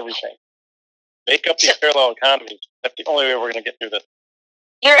 Decentralize everything. Make up these parallel economies. That's the only way we're going to get through this.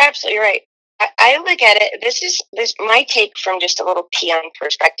 You're absolutely right. I look at it. This is my take from just a little peon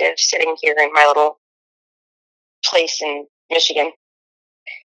perspective, sitting here in my little place in Michigan.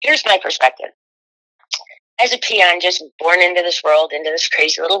 Here's my perspective. As a peon, just born into this world, into this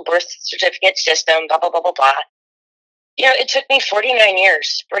crazy little birth certificate system, blah, blah, blah, blah, blah. It took me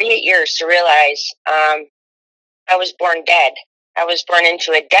 48 years to realize I was born dead. I was born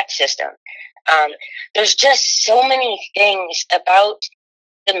into a debt system. There's just so many things about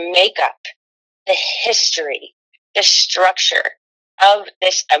the makeup, the history, the structure of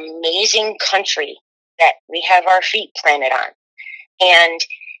this amazing country that we have our feet planted on. And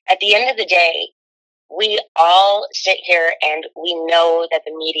at the end of the day, we all sit here and we know that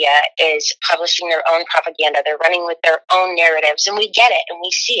the media is publishing their own propaganda. They're running with their own narratives, and we get it and we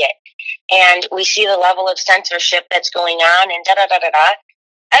see it. And we see the level of censorship that's going on and da-da-da-da-da.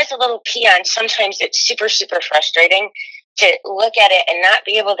 As a little peon, sometimes it's super, super frustrating to look at it and not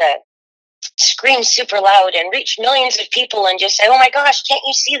be able to scream super loud and reach millions of people and just say, oh my gosh, can't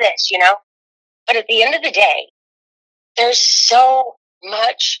you see this, But at the end of the day, there's so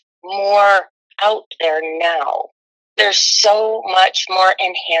much more out there now. There's so much more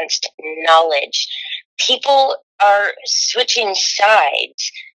enhanced knowledge. People are switching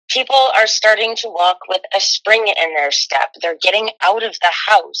sides. People are starting to walk with a spring in their step. They're getting out of the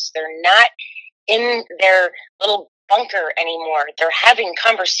house. They're not in their little bunker anymore. They're having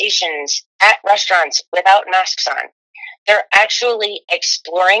conversations at restaurants without masks on. They're actually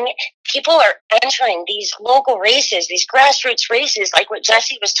exploring. People are entering these local races, these grassroots races, like what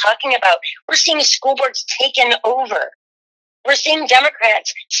Jesse was talking about. We're seeing school boards taken over. We're seeing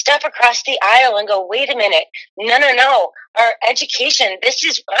Democrats step across the aisle and go, wait a minute, no, our education,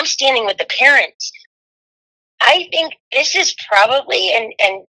 I'm standing with the parents. I think this is probably,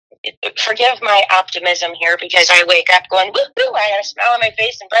 and forgive my optimism here, because I wake up going, woo-hoo, I got a smile on my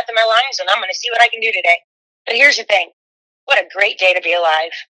face and breath in my lungs, and I'm going to see what I can do today. But here's the thing. What a great day to be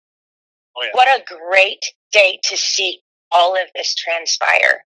alive. Oh, yeah. What a great day to see all of this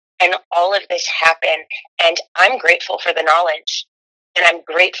transpire and all of this happen. And I'm grateful for the knowledge. And I'm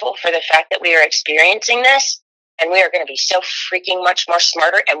grateful for the fact that we are experiencing this. And we are going to be so freaking much more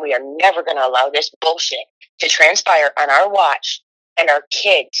smarter. And we are never going to allow this bullshit to transpire on our watch. And our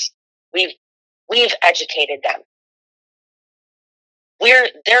kids, we've educated them.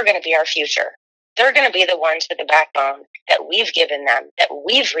 They're going to be our future. They're going to be the ones with the backbone that we've given them, that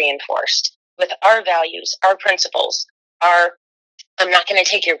we've reinforced with our values, our principles, I'm not going to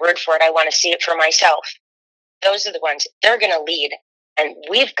take your word for it, I want to see it for myself. Those are the ones, they're going to lead, and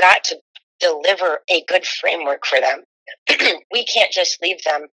we've got to deliver a good framework for them. We can't just leave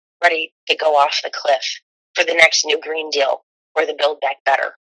them ready to go off the cliff for the next new Green Deal or the Build Back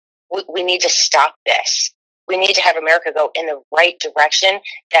Better. We need to stop this. We need to have America go in the right direction,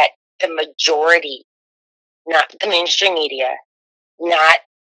 that the majority, not the mainstream media, not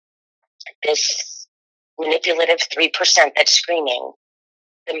this manipulative 3% that's screaming,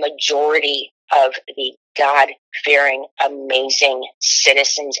 the majority of the God-fearing, amazing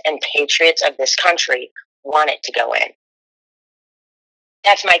citizens and patriots of this country want it to go in.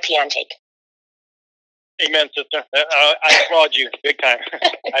 That's my peon take. Amen, sister. I applaud you big time.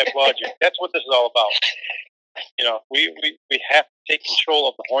 I applaud you. That's what this is all about. We have to take control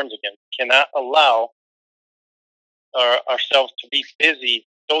of the horns again. We cannot allow ourselves to be busy,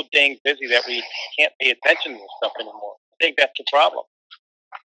 so dang busy that we can't pay attention to this stuff anymore. I think that's the problem.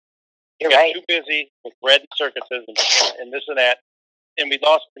 You're we got right. too busy with bread and circuses and this and that, and we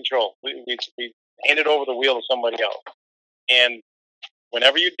lost control. We handed over the wheel to somebody else. And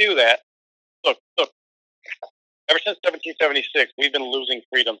whenever you do that, look, ever since 1776, we've been losing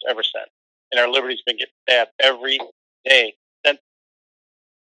freedoms ever since. And our liberty's been getting stabbed every day since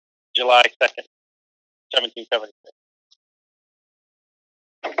July 2nd, 1776.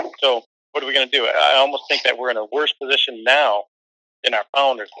 So what are we going to do? I almost think that we're in a worse position now than our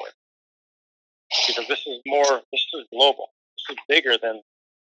founders were. Because this is global. This is bigger than,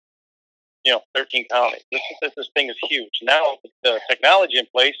 13 counties. This thing is huge. Now the technology in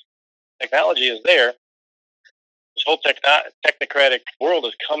place, technology is there. This whole technocratic world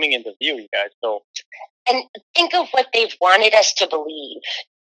is coming into view, you guys. So, and think of what they've wanted us to believe.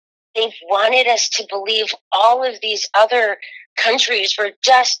 They've wanted us to believe all of these other countries were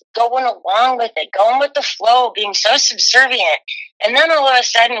just going along with it, going with the flow, being so subservient. And then all of a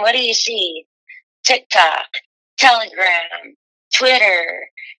sudden, what do you see? TikTok, Telegram, Twitter,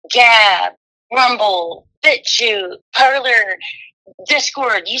 Gab, Rumble, BitChute, Parler,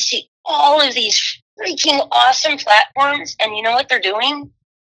 Discord. You see all of these freaking awesome platforms, and you know what they're doing?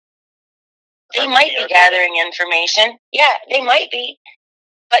 They might be gathering information. Yeah, they might be.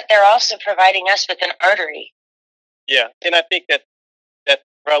 But they're also providing us with an artery. Yeah, and I think that's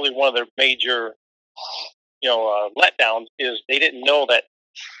probably one of their major, letdowns is they didn't know that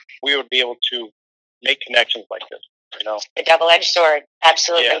we would be able to make connections like this. The double-edged sword,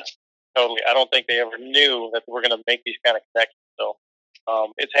 absolutely. Yeah, totally. I don't think they ever knew that we're going to make these kind of connections. So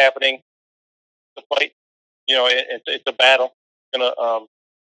it's happening. The fight, it's a battle. It's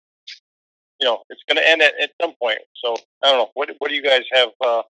going to end at some point. So I don't know. What do you guys have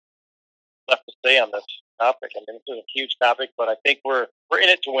left to say on this topic? I mean, this is a huge topic, but I think we're in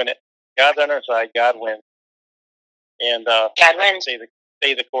it to win it. God's on our side. God wins. And God wins.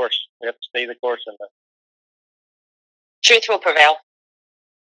 Stay the course. We have to stay the course in this. Truth will prevail.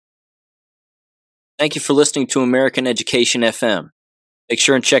 Thank you for listening to American Education FM. Make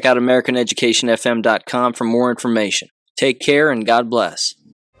sure and check out AmericanEducationFM.com for more information. Take care and God bless.